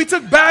know, we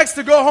took bags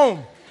to go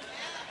home.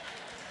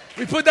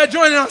 We put that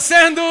joint in our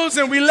sandals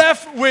and we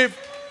left with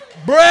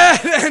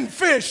bread and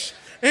fish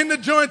in the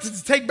joint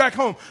to take back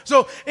home.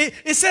 So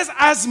it says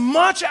as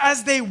much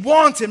as they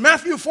wanted.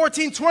 Matthew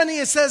 14:20,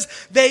 it says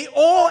they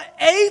all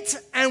ate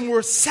and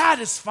were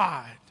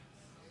satisfied.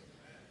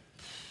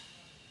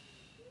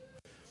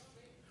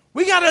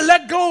 We got to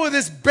let go of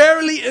this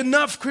barely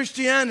enough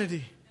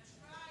Christianity.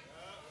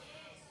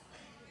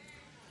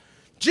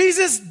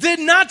 Jesus did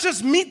not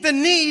just meet the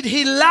need,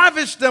 He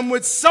lavished them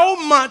with so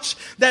much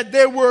that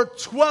there were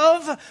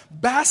 12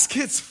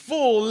 baskets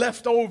full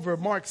left over.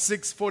 Mark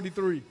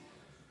 6:43.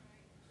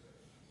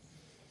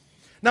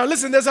 Now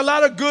listen, there's a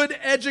lot of good,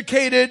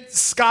 educated,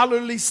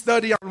 scholarly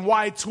study on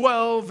why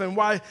 12 and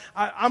why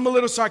I'm a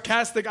little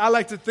sarcastic. I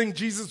like to think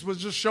Jesus was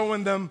just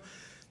showing them,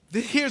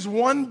 here's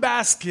one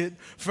basket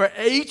for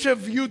each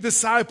of you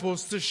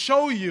disciples to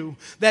show you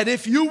that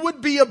if you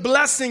would be a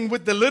blessing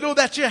with the little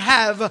that you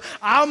have,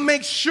 I'll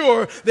make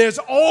sure there's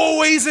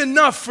always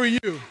enough for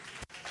you.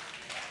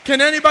 Can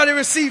anybody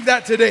receive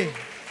that today?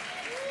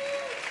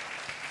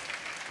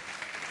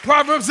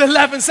 Proverbs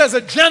 11 says,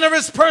 a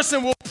generous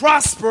person will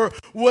prosper.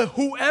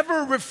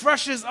 Whoever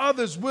refreshes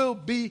others will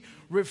be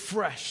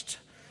refreshed.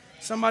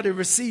 Somebody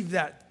receive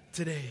that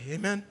today.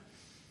 Amen.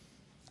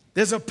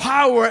 There's a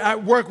power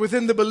at work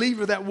within the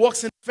believer that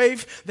walks in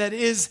faith that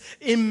is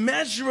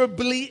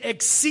immeasurably,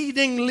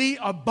 exceedingly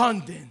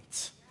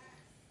abundant.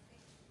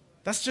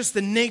 That's just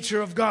the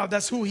nature of God.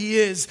 That's who He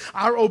is.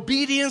 Our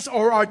obedience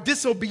or our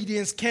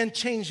disobedience can't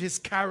change His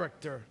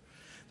character.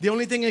 The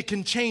only thing it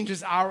can change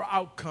is our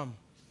outcome.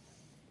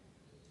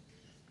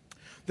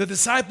 The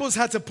disciples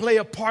had to play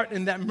a part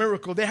in that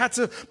miracle. They had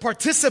to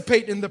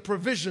participate in the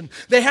provision.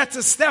 They had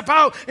to step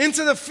out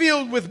into the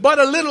field with but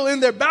a little in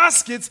their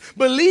baskets,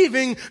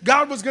 believing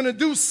God was going to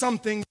do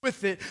something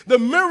with it. The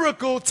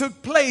miracle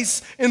took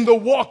place in the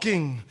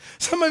walking.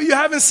 Some of you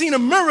haven't seen a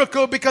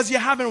miracle because you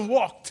haven't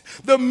walked.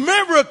 The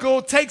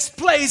miracle takes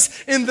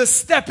place in the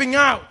stepping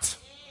out.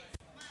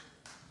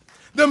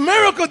 The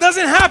miracle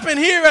doesn't happen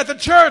here at the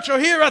church or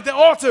here at the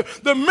altar.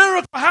 The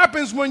miracle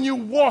happens when you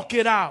walk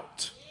it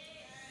out.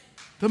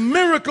 The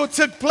miracle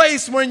took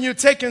place when you're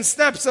taking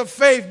steps of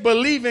faith,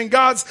 believing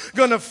God's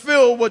going to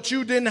fill what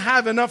you didn't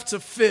have enough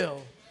to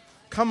fill.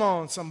 Come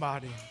on,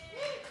 somebody.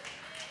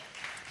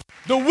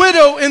 The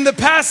widow in the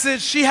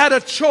passage, she had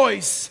a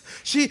choice.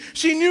 She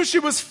knew she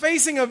was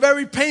facing a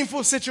very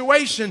painful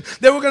situation.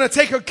 They were going to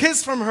take her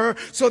kids from her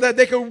so that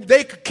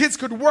kids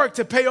could work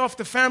to pay off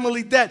the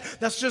family debt.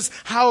 That's just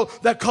how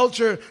that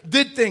culture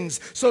did things.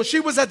 So she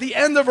was at the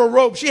end of her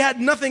rope. She had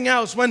nothing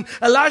else. When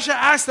Elijah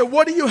asked her,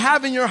 what do you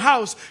have in your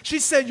house? She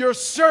said, your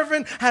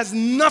servant has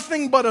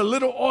nothing but a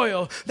little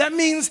oil. That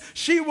means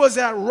she was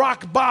at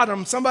rock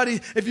bottom. Somebody,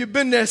 if you've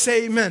been there,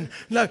 say amen.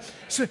 Like,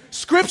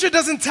 Scripture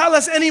doesn't tell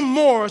us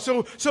anymore.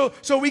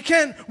 So we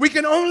can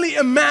only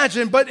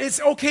imagine, but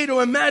it's okay to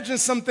imagine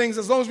some things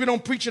as long as we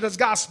don't preach it as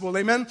gospel.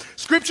 Amen.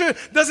 Scripture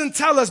doesn't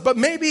tell us, but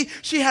maybe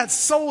she had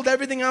sold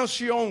everything else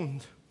she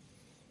owned.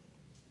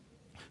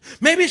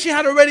 Maybe she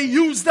had already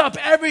used up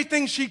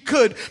everything she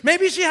could.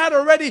 Maybe she had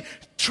already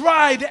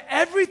tried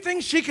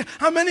everything she could.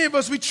 How many of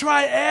us, we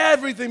try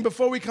everything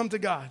before we come to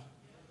God?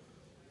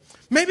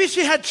 Maybe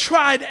she had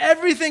tried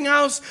everything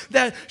else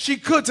that she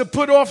could to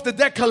put off the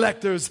debt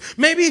collectors.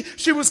 Maybe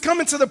she was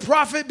coming to the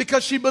prophet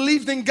because she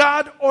believed in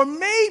God. Or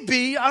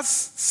maybe, I'll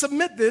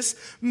submit this,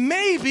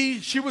 maybe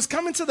she was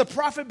coming to the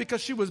prophet because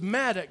she was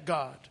mad at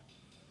God.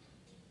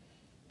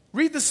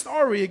 Read the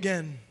story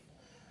again.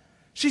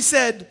 She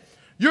said,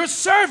 your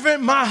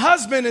servant, my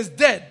husband, is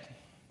dead.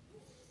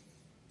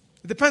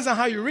 It depends on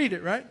how you read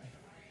it, right?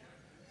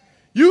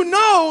 You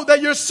know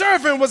that your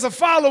servant was a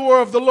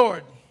follower of the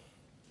Lord.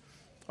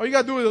 All you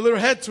got to do is a little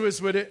head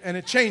twist with it, and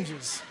it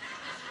changes.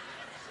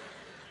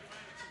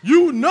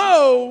 You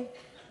know.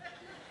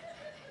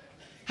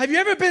 Have you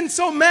ever been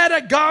so mad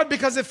at God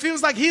because it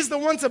feels like He's the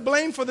one to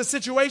blame for the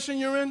situation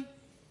you're in?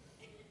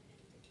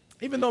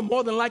 Even though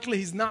more than likely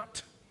He's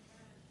not.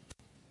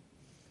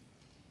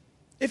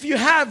 If you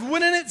have,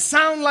 wouldn't it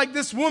sound like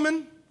this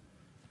woman?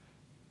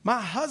 My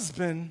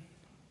husband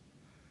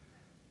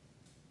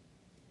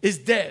is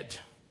dead.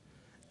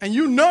 And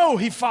you know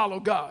he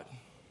followed God.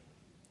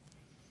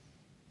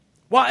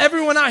 While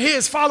everyone out here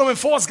is following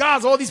false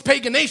gods, all these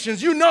pagan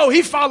nations, you know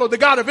he followed the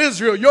God of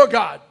Israel, your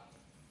God.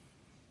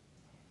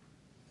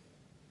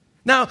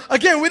 Now,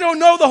 again, we don't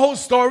know the whole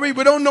story.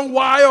 We don't know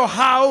why or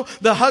how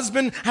the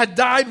husband had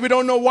died. We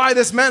don't know why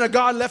this man of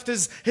God left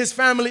his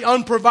family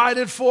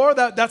unprovided for.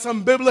 That's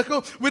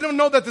unbiblical. We don't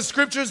know that the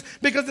scriptures,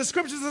 because the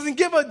scriptures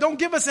don't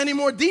give us any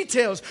more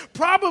details.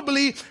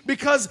 Probably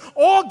because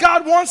all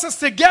God wants us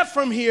to get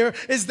from here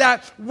is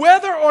that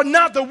whether or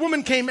not the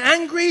woman came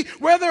angry,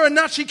 whether or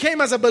not she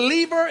came as a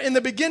believer in the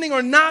beginning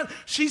or not,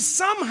 she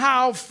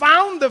somehow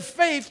found the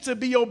faith to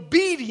be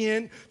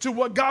obedient to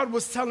what God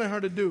was telling her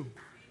to do.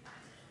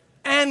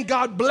 And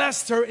God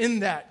blessed her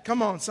in that.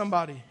 Come on,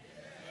 somebody.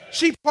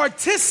 She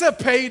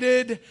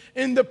participated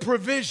in the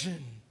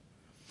provision.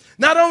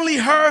 Not only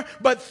her,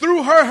 but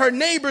through her, her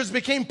neighbors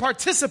became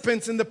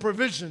participants in the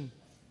provision.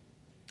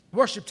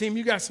 Worship team,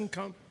 you guys can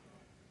come.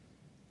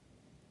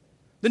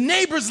 The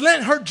neighbors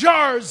lent her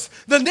jars.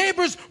 The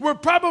neighbors were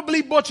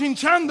probably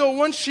bochinchando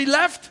once she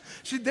left.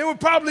 They were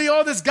probably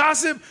all this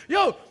gossip.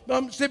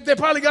 They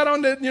probably got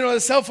on the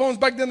cell phones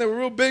back then. They were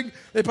real big.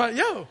 They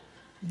probably,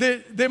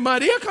 Did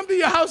Maria come to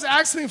your house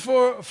asking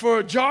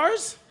for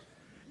jars?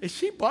 Is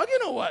she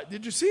bugging or what?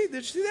 Did you see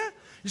that?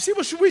 You see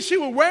what she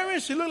was wearing?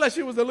 She looked like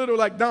she was a little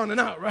like down and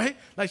out, right?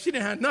 Like she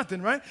didn't have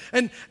nothing, right?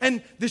 And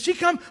did she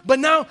come? But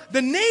now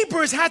the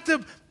neighbors had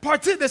to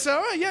participate. They said,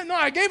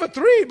 I gave her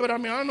 3, but I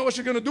don't know what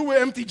she's going to do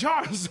with empty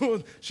jars.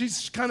 So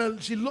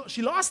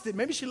she lost it.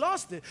 Maybe she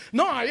lost it.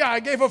 No, I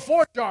gave her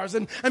 4 jars.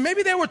 And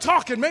maybe they were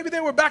talking. Maybe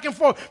they were back and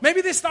forth. Maybe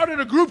they started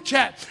a group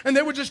chat and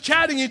they were just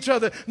chatting each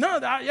other.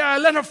 No, I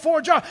lent her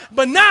 4 jars.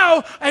 But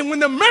now, and when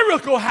the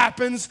miracle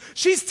happens,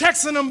 she's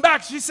texting them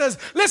back. She says,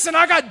 listen,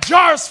 I got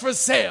jars for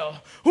sale.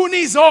 Who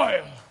needs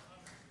oil?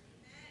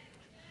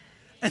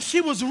 And she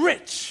was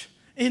rich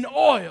in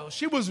oil.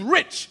 She was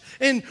rich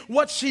in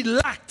what she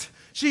lacked.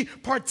 She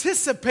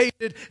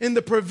participated in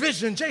the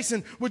provision.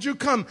 Jason, would you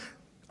come?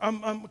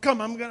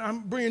 I'm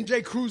bringing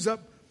J. Cruz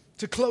up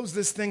to close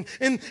this thing.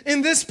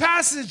 In this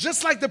passage,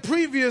 just like the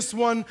previous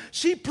one,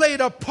 she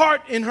played a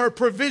part in her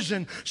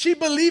provision. She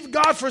believed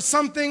God for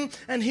something,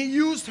 and He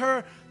used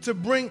her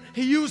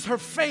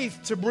faith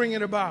to bring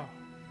it about.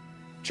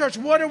 Church,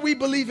 what are we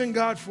believing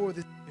God for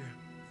this year?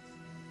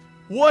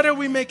 What are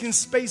we making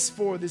space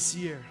for this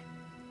year?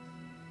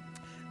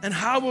 And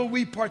how will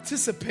we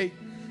participate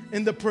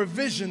in the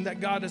provision that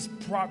God has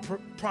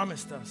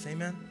promised us?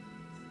 Amen?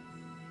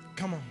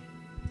 Come on.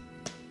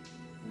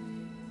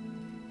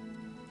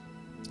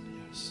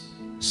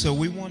 So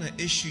we want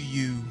to issue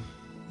you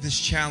this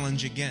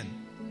challenge again.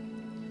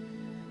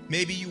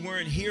 Maybe you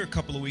weren't here a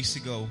couple of weeks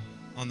ago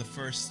on the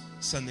first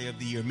Sunday of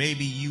the year.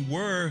 Maybe you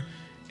were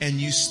and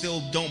you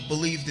still don't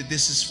believe that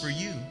this is for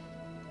you.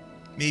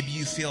 Maybe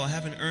you feel, I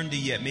haven't earned it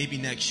yet. Maybe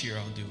next year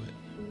I'll do it.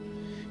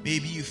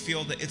 Maybe you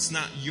feel that it's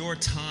not your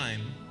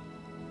time.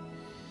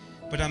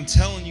 But I'm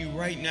telling you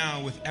right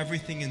now, with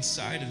everything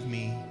inside of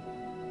me,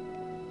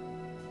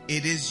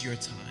 it is your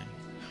time.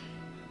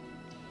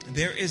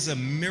 There is a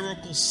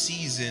miracle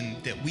season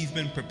that we've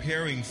been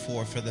preparing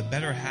for the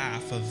better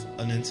half of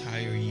an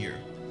entire year.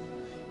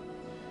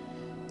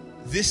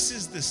 This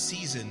is the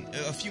season.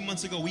 A few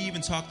months ago, we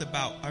even talked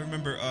about, I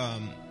remember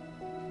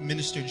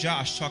Minister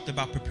Josh talked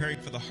about preparing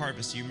for the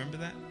harvest. Do you remember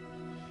that?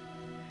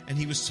 And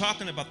he was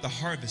talking about the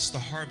harvest, the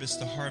harvest,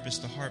 the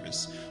harvest, the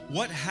harvest.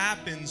 What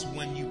happens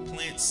when you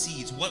plant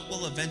seeds? What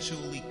will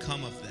eventually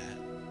come of that?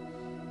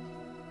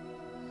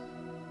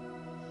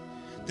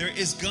 There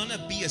is going to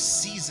be a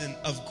season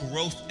of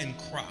growth and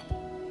crop.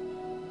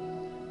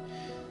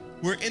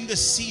 We're in the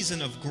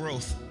season of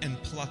growth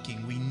and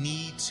plucking. We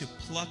need to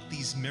pluck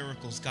these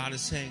miracles. God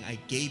is saying, I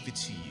gave it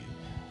to you.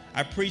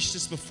 I preached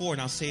this before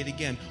and I'll say it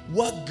again.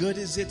 What good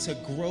is it to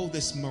grow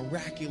this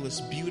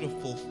miraculous,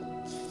 beautiful,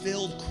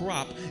 filled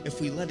crop if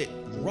we let it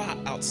rot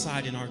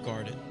outside in our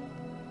garden?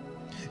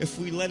 If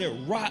we let it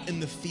rot in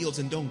the fields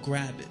and don't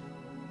grab it?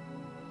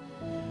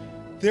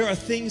 There are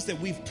things that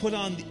we've put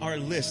on our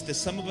list that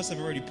some of us have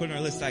already put on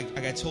our list. Like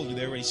I told you,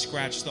 they're already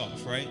scratched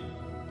off, right?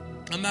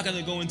 I'm not going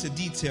to go into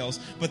details,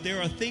 but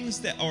there are things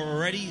that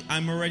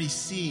I'm already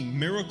seeing,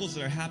 miracles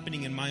that are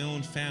happening in my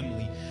own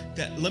family,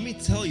 that, let me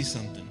tell you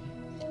something.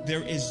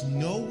 There is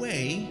no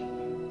way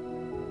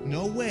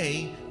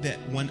that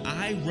when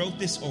I wrote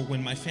this or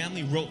when my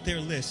family wrote their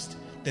list,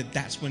 that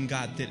that's when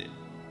God did it.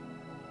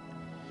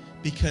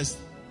 Because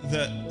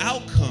the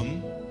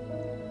outcome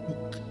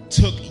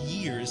took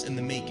years in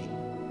the making.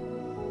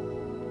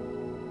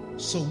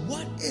 So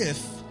what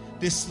if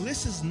this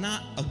list is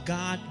not a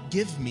God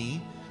give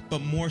me, but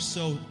more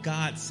so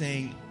God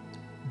saying,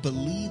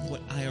 believe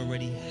what I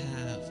already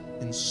have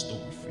in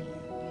store for you.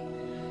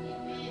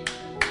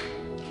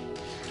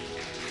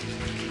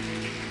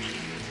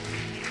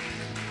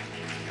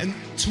 And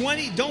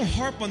 20, don't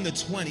harp on the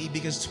 20,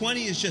 because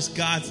 20 is just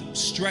God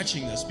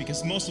stretching us,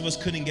 because most of us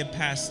couldn't get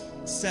past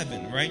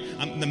 7, right?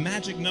 The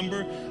magic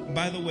number,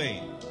 by the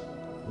way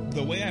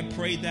I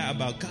prayed that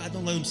about God,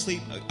 don't let them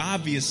sleep,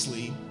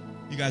 obviously,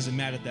 you guys are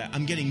mad at that.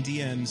 I'm getting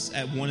DMs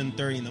at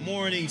 1:30 in the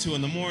morning, 2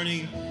 in the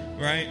morning,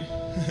 right?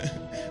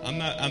 I'm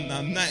not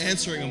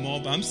answering them all,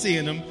 but I'm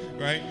seeing them,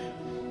 right?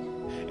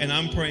 And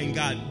I'm praying,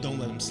 God, don't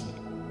let them sleep.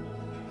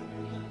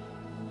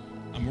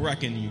 I'm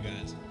wrecking you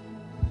guys.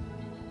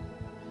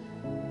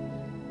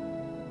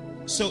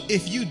 So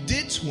if you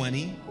did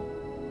 20,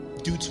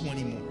 do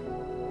 20 more.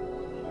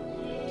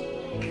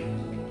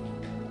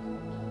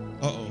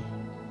 Uh-oh.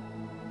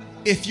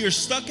 If you're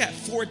stuck at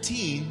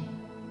 14,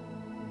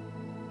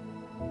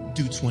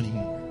 do 20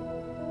 more.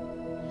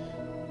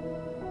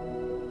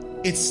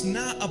 It's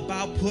not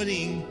about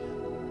putting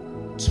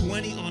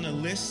 20 on a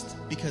list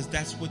because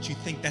that's what you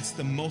think that's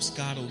the most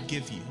God will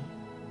give you.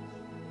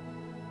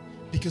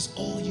 Because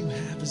all you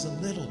have is a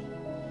little.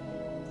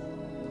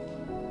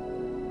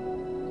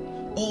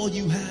 All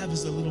you have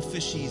is the little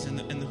fishies and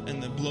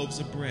the loaves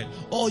of bread.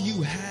 All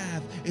you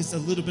have is a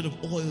little bit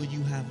of oil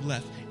you have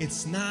left.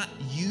 It's not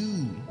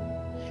you.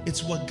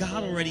 It's what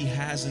God already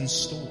has in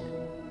store.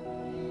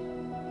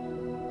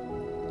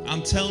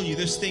 I'm telling you,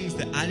 there's things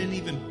that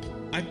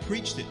I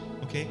preached it,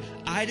 okay?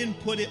 I didn't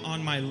put it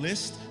on my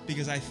list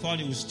because I thought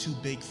it was too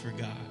big for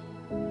God.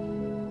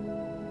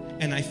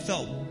 And I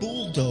felt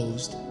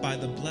bulldozed by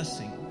the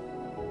blessing.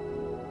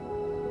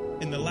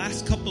 In the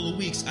last couple of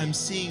weeks, I'm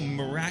seeing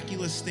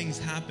miraculous things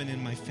happen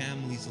in my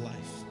family's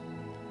life.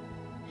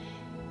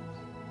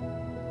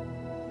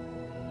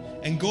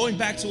 And going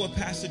back to what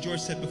Pastor George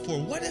said before,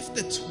 what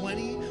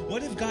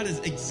if God is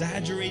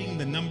exaggerating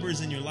the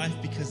numbers in your life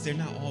because they're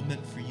not all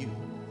meant for you?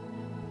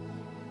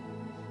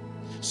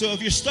 So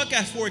if you're stuck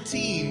at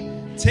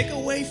 14, take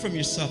away from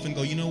yourself and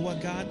go, you know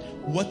what, God?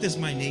 What does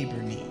my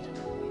neighbor need?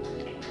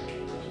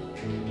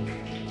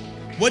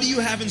 What do you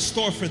have in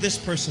store for this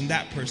person,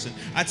 that person?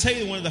 I tell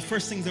you, one of the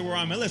first things that were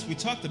on my list, we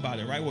talked about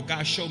it, right? Where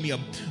God showed me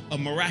a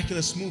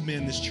miraculous movement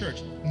in this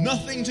church.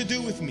 Nothing to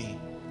do with me.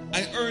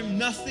 I earn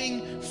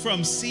nothing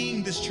from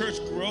seeing this church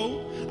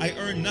grow. I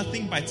earn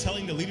nothing by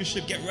telling the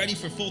leadership, get ready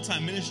for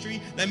full-time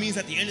ministry. That means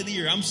at the end of the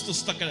year, I'm still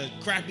stuck at a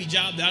crappy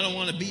job that I don't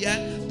want to be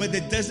at. But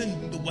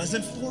it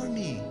wasn't for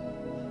me.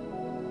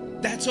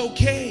 That's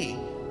okay.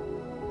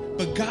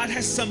 But God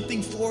has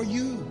something for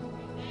you.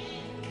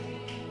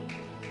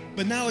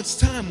 But now it's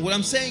time. What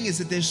I'm saying is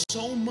that there's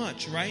so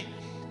much, right?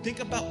 Think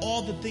about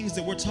all the things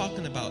that we're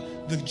talking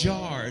about. The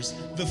jars,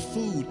 the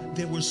food.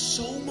 There was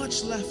so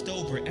much left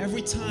over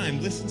every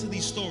time. Listen to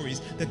these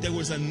stories that there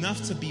was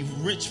enough to be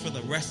rich for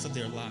the rest of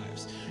their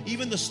lives.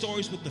 Even the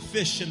stories with the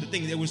fish and the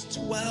thing, there was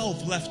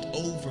 12 left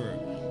over.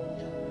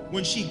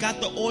 When she got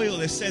the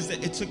oil, it says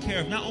that it took care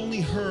of not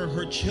only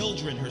her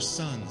children, her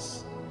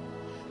sons.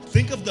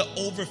 Think of the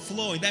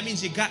overflowing. That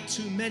means you got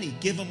too many.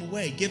 Give them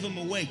away. Give them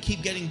away.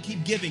 Keep giving,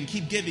 keep giving,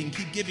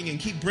 and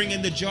keep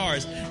bringing the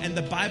jars. And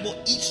the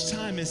Bible, each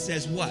time it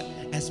says what?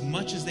 As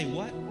much as they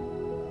what?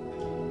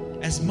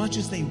 As much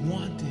as they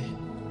wanted.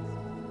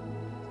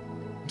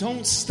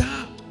 Don't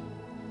stop.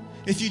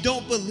 If you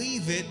don't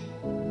believe it,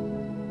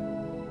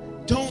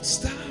 don't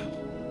stop.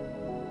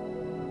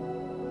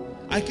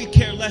 I could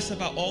care less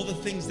about all the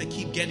things that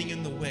keep getting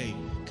in the way.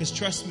 Because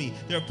trust me,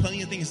 there are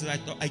plenty of things that I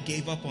thought I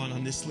gave up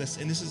on this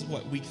list. And this is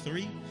what, week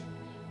 3?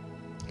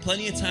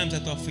 Plenty of times I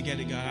thought,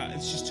 forget it, God,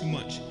 it's just too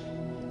much.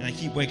 And I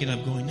keep waking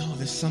up going, no,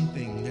 there's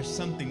something,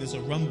 there's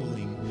a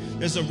rumbling.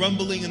 There's a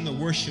rumbling in the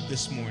worship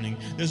this morning.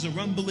 There's a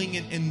rumbling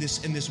in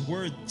this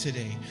word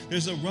today.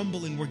 There's a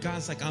rumbling where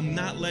God's like, I'm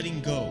not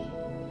letting go.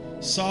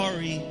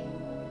 Sorry,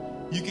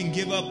 you can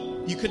give up.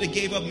 You could have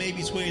gave up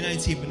maybe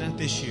 2019, but not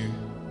this year.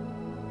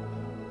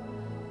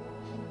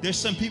 There's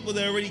some people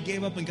that already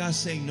gave up and God's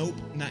saying, nope,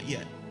 not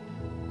yet.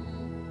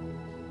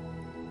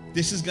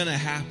 This is going to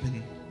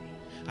happen.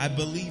 I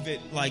believe it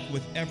like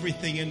with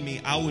everything in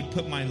me. I would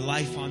put my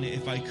life on it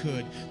if I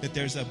could. That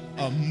there's a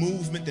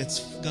movement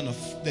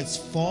that's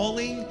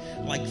falling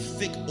like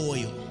thick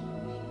oil.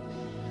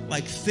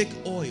 Like thick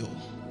oil.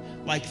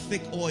 Like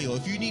thick oil.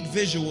 If you need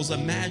visuals,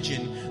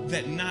 imagine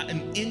that not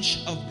an inch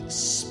of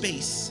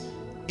space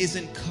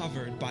isn't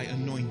covered by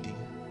anointing.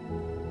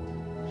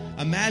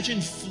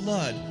 Imagine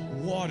flood,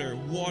 water.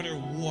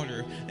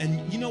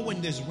 And you know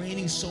when there's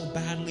raining so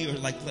badly, or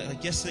like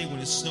yesterday when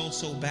it snowed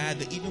so bad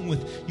that even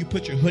with you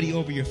put your hoodie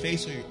over your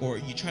face or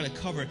you try to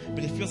cover,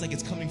 but it feels like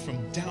it's coming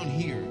from down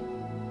here.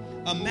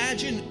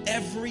 Imagine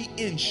every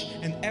inch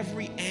and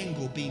every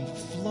angle being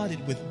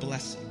flooded with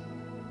blessing,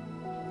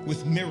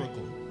 with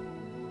miracle.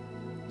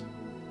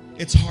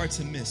 It's hard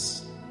to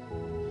miss.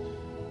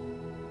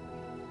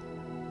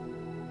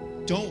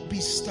 Don't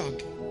be stuck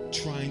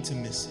trying to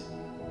miss it.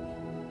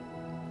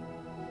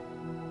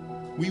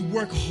 We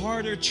work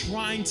harder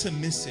trying to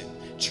miss it,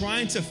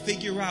 trying to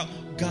figure out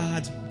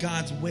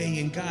God's way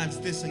and God's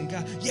this and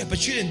God. Yeah,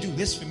 but you didn't do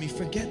this for me.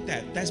 Forget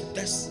that.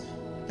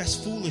 That's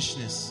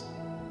foolishness.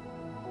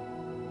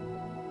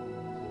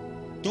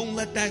 Don't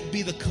let that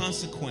be the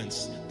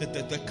consequence,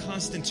 the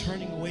constant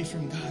turning away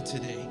from God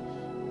today.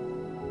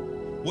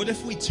 What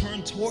if we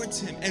turned towards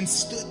Him and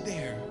stood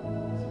there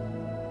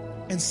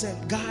and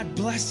said, God,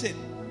 bless it.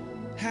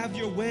 Have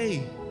your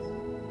way.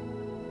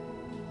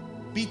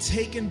 Be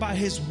taken by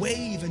His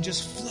wave and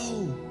just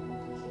flow.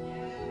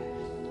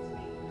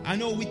 I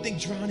know we think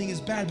drowning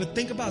is bad, but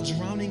think about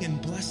drowning in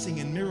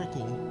blessing and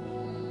miracle.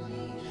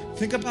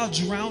 Think about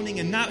drowning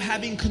and not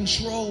having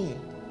control.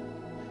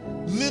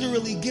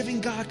 Literally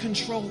giving God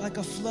control like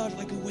a flood,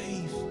 like a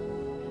wave.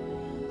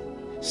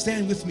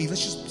 Stand with me.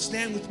 Let's just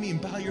stand with me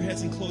and bow your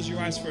heads and close your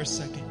eyes for a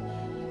second.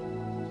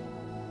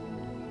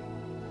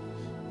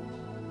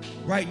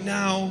 Right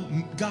now,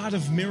 God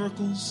of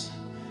miracles,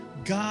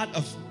 God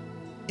of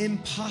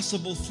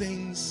impossible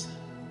things,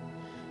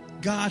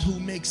 God who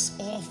makes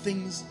all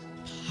things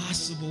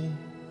possible,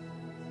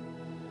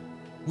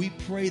 we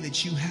pray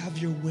that you have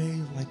your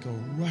way like a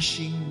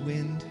rushing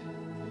wind,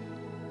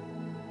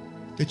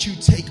 that you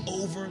take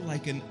over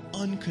like an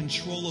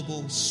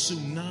uncontrollable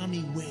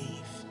tsunami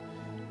wave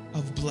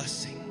of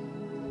blessing.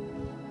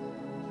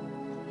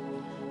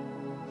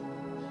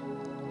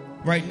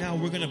 Right now,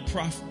 we're going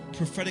to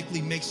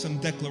prophetically make some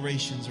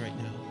declarations right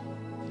now.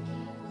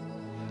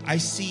 I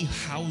see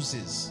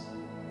houses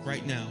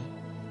right now.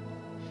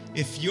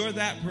 If you're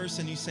that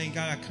person, you're saying,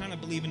 God, I kind of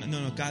believe in it.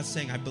 No, God's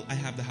saying, I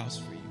have the house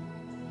for you.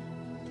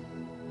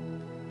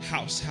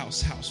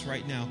 House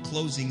right now.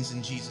 Closings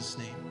in Jesus'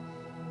 name.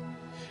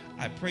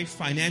 I pray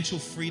financial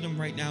freedom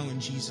right now in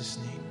Jesus'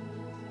 name.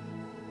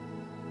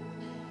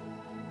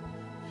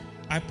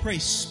 I pray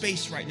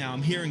space right now.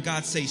 I'm hearing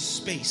God say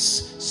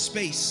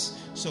space.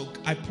 So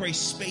I pray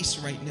space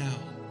right now.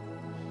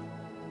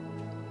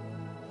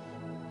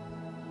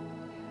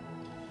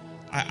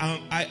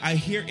 I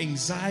hear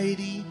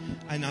anxiety,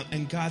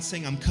 and God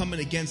saying, I'm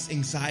coming against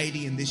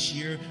anxiety in this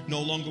year.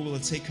 No longer will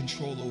it take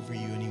control over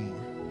you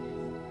anymore.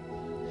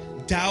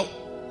 Doubt,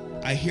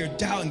 I hear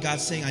doubt, and God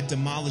saying, I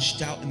demolish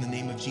doubt in the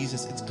name of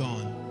Jesus. It's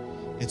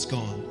gone. It's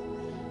gone.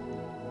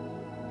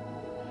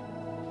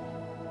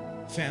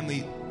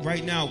 Family,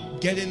 right now,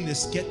 get in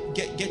this.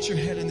 Get your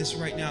head in this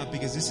right now,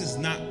 because this is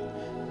not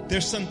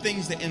There's some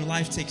things that in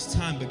life takes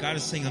time, but God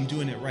is saying, I'm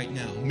doing it right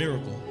now.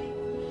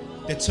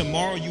 Miracle. That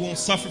tomorrow you won't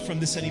suffer from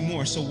this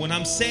anymore. So what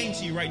I'm saying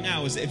to you right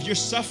now is that if you're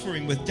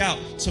suffering with doubt,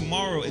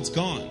 tomorrow it's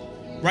gone.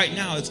 Right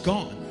now it's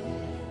gone.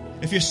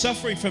 If you're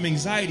suffering from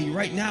anxiety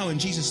right now, in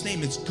Jesus'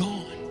 name, it's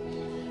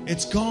gone.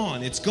 It's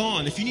gone. It's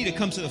gone. If you need to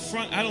come to the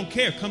front, I don't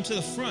care. Come to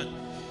the front.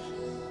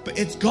 But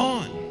it's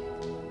gone.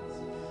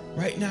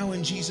 Right now,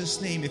 in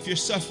Jesus' name. If you're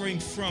suffering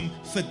from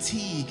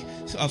fatigue,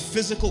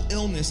 physical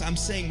illness, I'm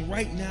saying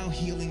right now,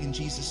 healing in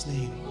Jesus'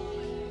 name.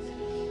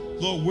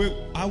 Lord,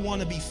 I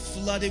want to be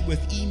flooded with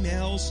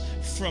emails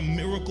from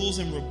miracles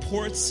and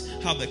reports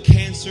how the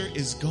cancer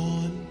is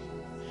gone,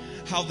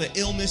 how the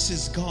illness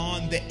is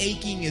gone, the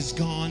aching is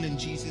gone in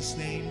Jesus'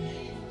 name.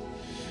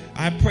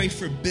 I pray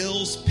for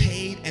bills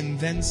paid and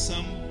then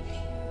some.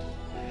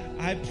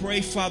 I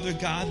pray, Father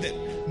God,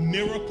 that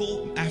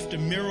miracle after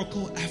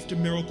miracle after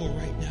miracle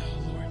right now,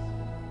 Lord.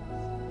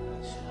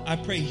 I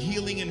pray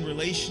healing in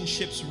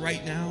relationships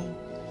right now.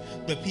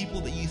 The people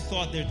that you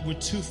thought that were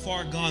too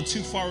far gone,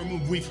 too far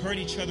removed, we've hurt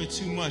each other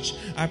too much.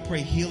 I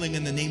pray healing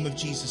in the name of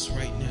Jesus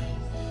right now.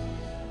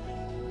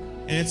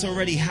 And it's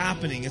already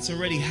happening. It's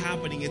already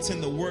happening. It's in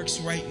the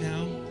works right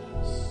now.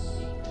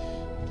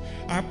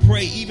 I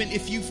pray even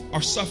if you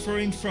are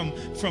suffering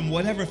from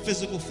whatever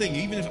physical thing,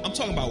 even if I'm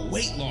talking about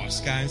weight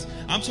loss, guys.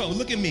 I'm talking,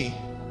 look at me.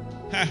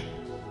 Ha,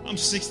 I'm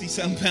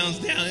 60-something pounds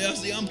down.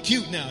 I'm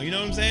cute now. You know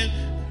what I'm saying?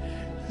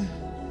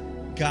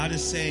 God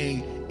is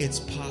saying it's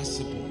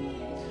possible.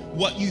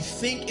 What you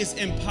think is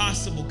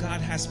impossible,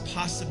 God has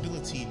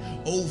possibility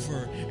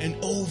over and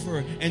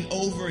over and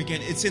over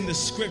again. It's in the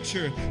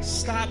scripture.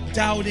 Stop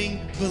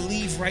doubting.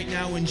 Believe right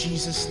now in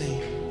Jesus'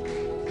 name.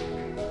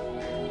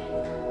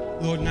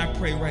 Lord, and I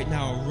pray right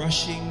now a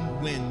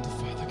rushing wind,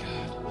 Father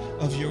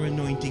God, of your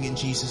anointing in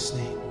Jesus'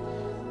 name.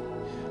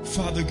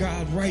 Father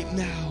God, right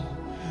now,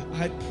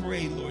 I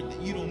pray, Lord,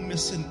 that you don't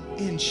miss an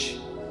inch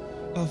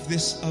of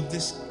this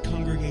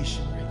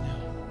congregation right now.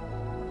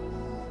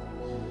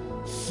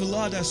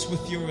 Flood us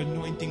with your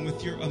anointing,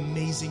 with your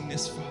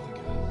amazingness,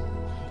 Father God.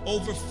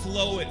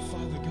 Overflow it,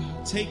 Father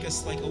God. Take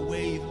us like a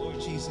wave,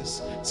 Lord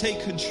Jesus.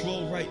 Take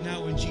control right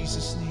now in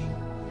Jesus' name.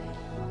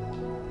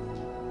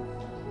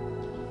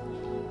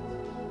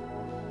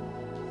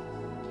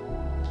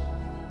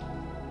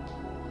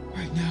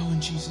 Right now in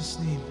Jesus'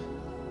 name.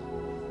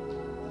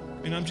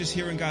 And I'm just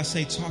hearing God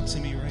say, talk to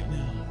me right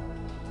now.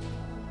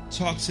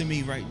 Talk to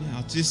me right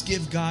now. Just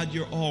give God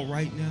your all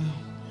right now.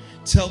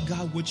 Tell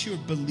God what you're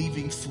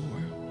believing for.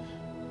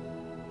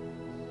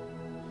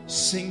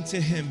 Sing to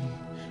him.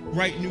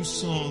 Write new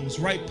songs.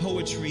 Write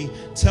poetry.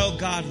 Tell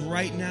God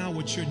right now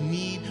what you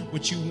need,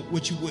 what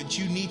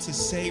you need to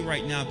say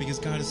right now, because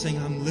God is saying,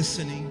 I'm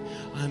listening.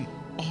 I'm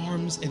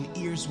arms and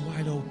ears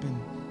wide open.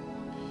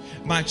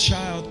 My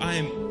child, I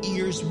am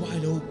ears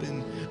wide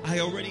open. I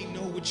already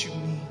know what you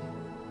need.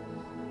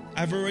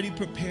 I've already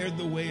prepared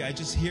the way. I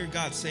just hear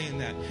God saying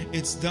that.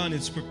 It's done.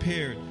 It's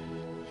prepared.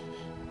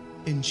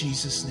 In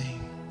Jesus' name.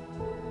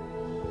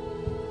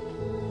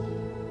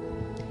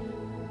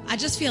 I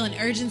just feel an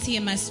urgency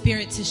in my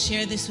spirit to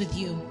share this with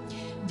you.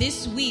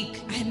 This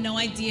week, I had no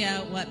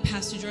idea what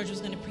Pastor George was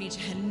going to preach.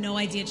 I had no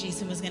idea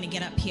Jason was going to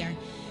get up here.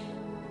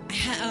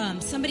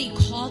 Somebody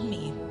called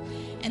me,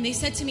 and they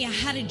said to me, I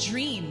had a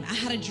dream. I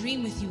had a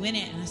dream with you in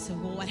it. And I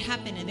said, well, what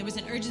happened? And there was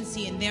an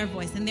urgency in their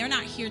voice. And they're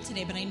not here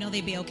today, but I know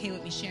they'd be okay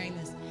with me sharing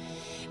this.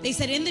 They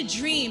said, in the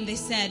dream, they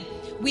said,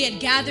 we had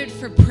gathered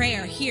for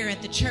prayer here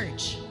at the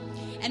church.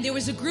 And there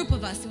was a group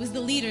of us. It was the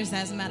leaders,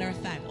 as a matter of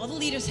fact. All the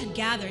leaders had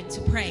gathered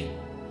to pray.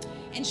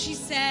 And she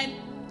said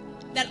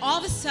that all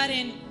of a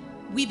sudden,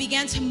 we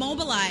began to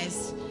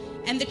mobilize.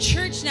 And the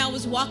church now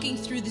was walking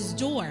through this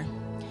door.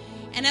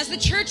 And as the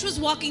church was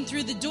walking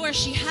through the door,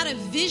 she had a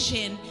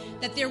vision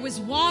that there was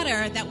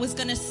water that was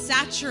going to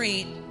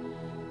saturate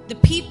the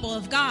people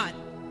of God.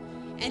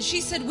 And she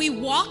said, we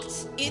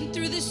walked in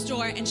through this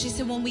door. And she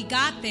said, when we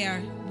got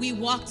there, we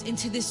walked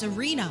into this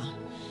arena.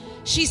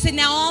 She said,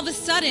 now all of a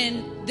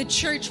sudden, the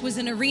church was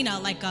an arena,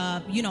 like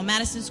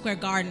Madison Square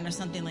Garden or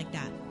something like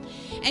that.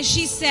 And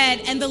she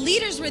said, and the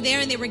leaders were there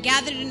and they were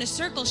gathered in a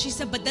circle. She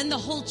said, but then the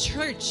whole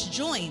church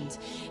joined.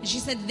 And she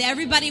said,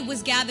 everybody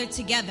was gathered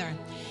together.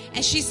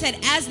 And she said,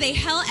 as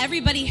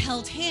everybody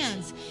held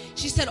hands.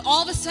 She said,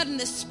 all of a sudden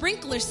the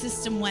sprinkler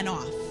system went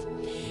off.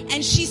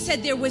 And she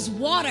said, there was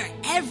water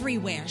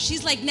everywhere.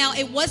 She's like, now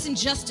it wasn't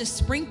just a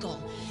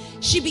sprinkle.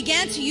 She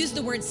began to use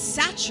the word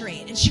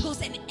saturate. And she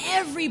goes, and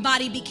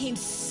everybody became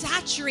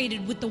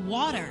saturated with the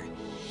water.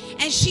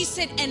 And she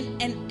said,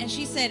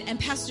 and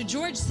Pastor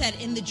George said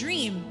in the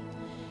dream,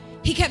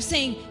 he kept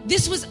saying,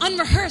 this was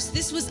unrehearsed.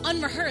 This was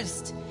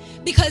unrehearsed.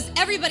 Because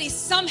everybody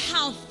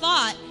somehow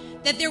thought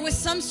that there was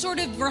some sort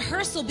of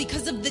rehearsal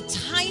because of the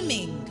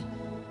timing.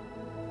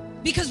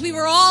 Because we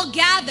were all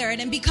gathered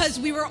and because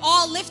we were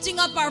all lifting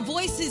up our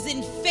voices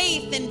in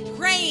faith and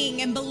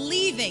praying and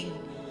believing.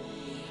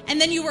 And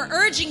then you were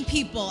urging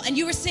people and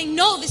you were saying,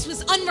 no, this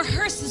was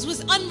unrehearsed. This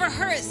was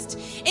unrehearsed.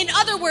 In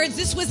other words,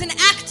 this was an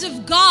act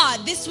of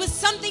God. This was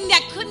something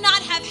that could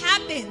not have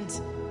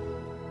happened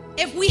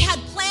if we had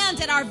planned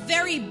at our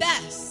very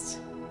best.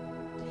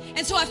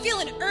 And so I feel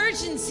an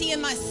urgency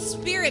in my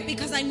spirit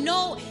because I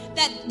know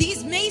that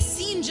these may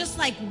seem just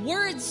like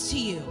words to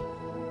you,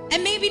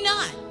 and maybe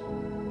not.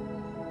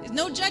 There's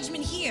no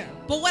judgment here.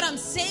 But what I'm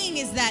saying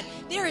is that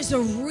there is a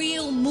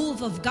real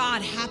move of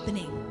God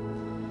happening.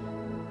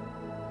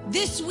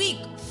 This week,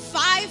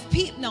 5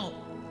 people,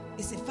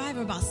 is it 5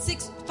 or about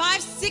 6?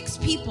 6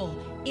 people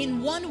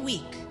in 1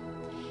 week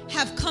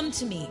have come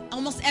to me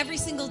almost every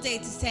single day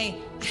to say,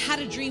 I had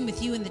a dream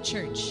with you in the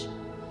church.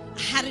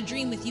 I had a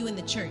dream with you in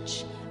the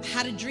church. I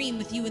had a dream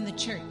with you in the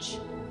church.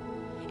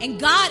 And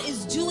God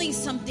is doing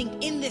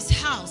something in this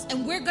house,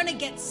 and we're going to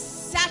get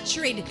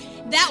saturated.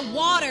 That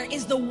water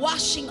is the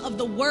washing of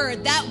the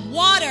word. That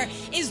water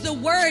is the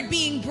word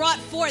being brought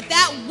forth.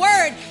 That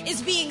word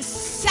is being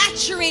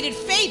saturated.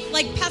 Faith,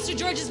 like Pastor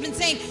George has been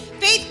saying,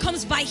 faith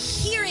comes by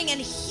hearing, and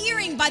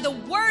hearing by the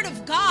word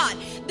of God.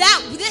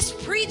 That this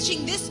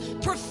preaching, this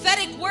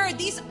prophetic word,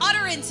 these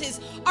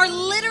utterances are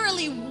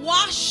literally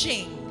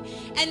washing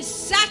and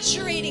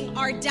saturating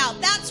our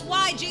doubt. That's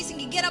why Jason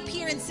can get up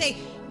here and say,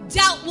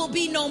 doubt will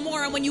be no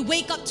more. And when you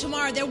wake up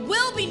tomorrow, there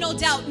will be no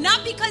doubt.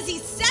 Not because he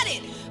said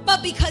it,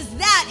 but because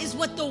that is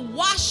what the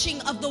washing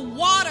of the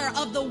water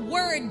of the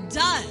word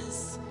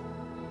does.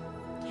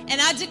 And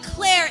I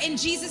declare in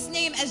Jesus'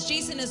 name, as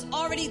Jason has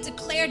already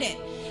declared it,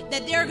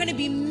 that there are going to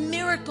be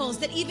miracles,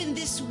 that even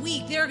this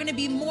week, there are going to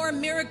be more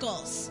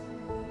miracles.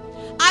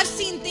 I've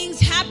seen things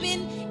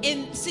happen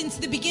since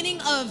the beginning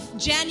of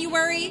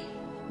January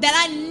that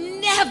I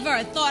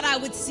never thought I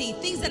would see.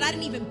 Things that I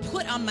didn't even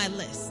put on my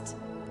list.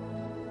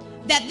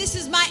 That this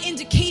is my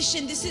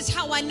indication. This is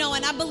how I know.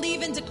 And I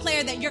believe and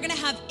declare that you're going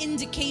to have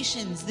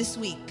indications this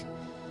week.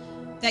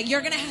 That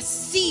you're going to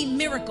see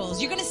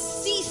miracles. You're going to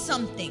see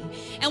something.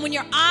 And when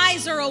your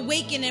eyes are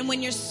awakened and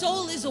when your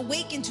soul is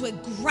awakened to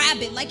it, grab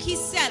it. Like he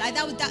said,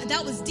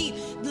 that was deep.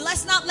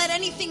 Let's not let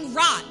anything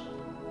rot.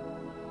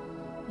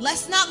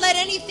 Let's not let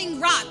anything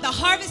rot. The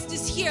harvest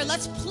is here.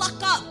 Let's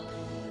pluck up.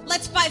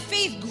 Let's by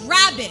faith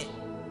grab it.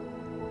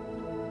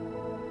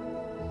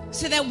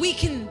 So that we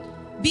can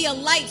be a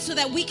light, so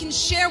that we can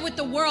share with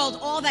the world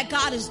all that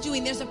God is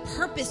doing. There's a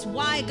purpose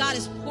why God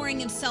is pouring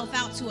himself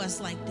out to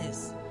us like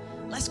this.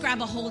 Let's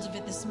grab a hold of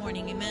it this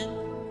morning. Amen.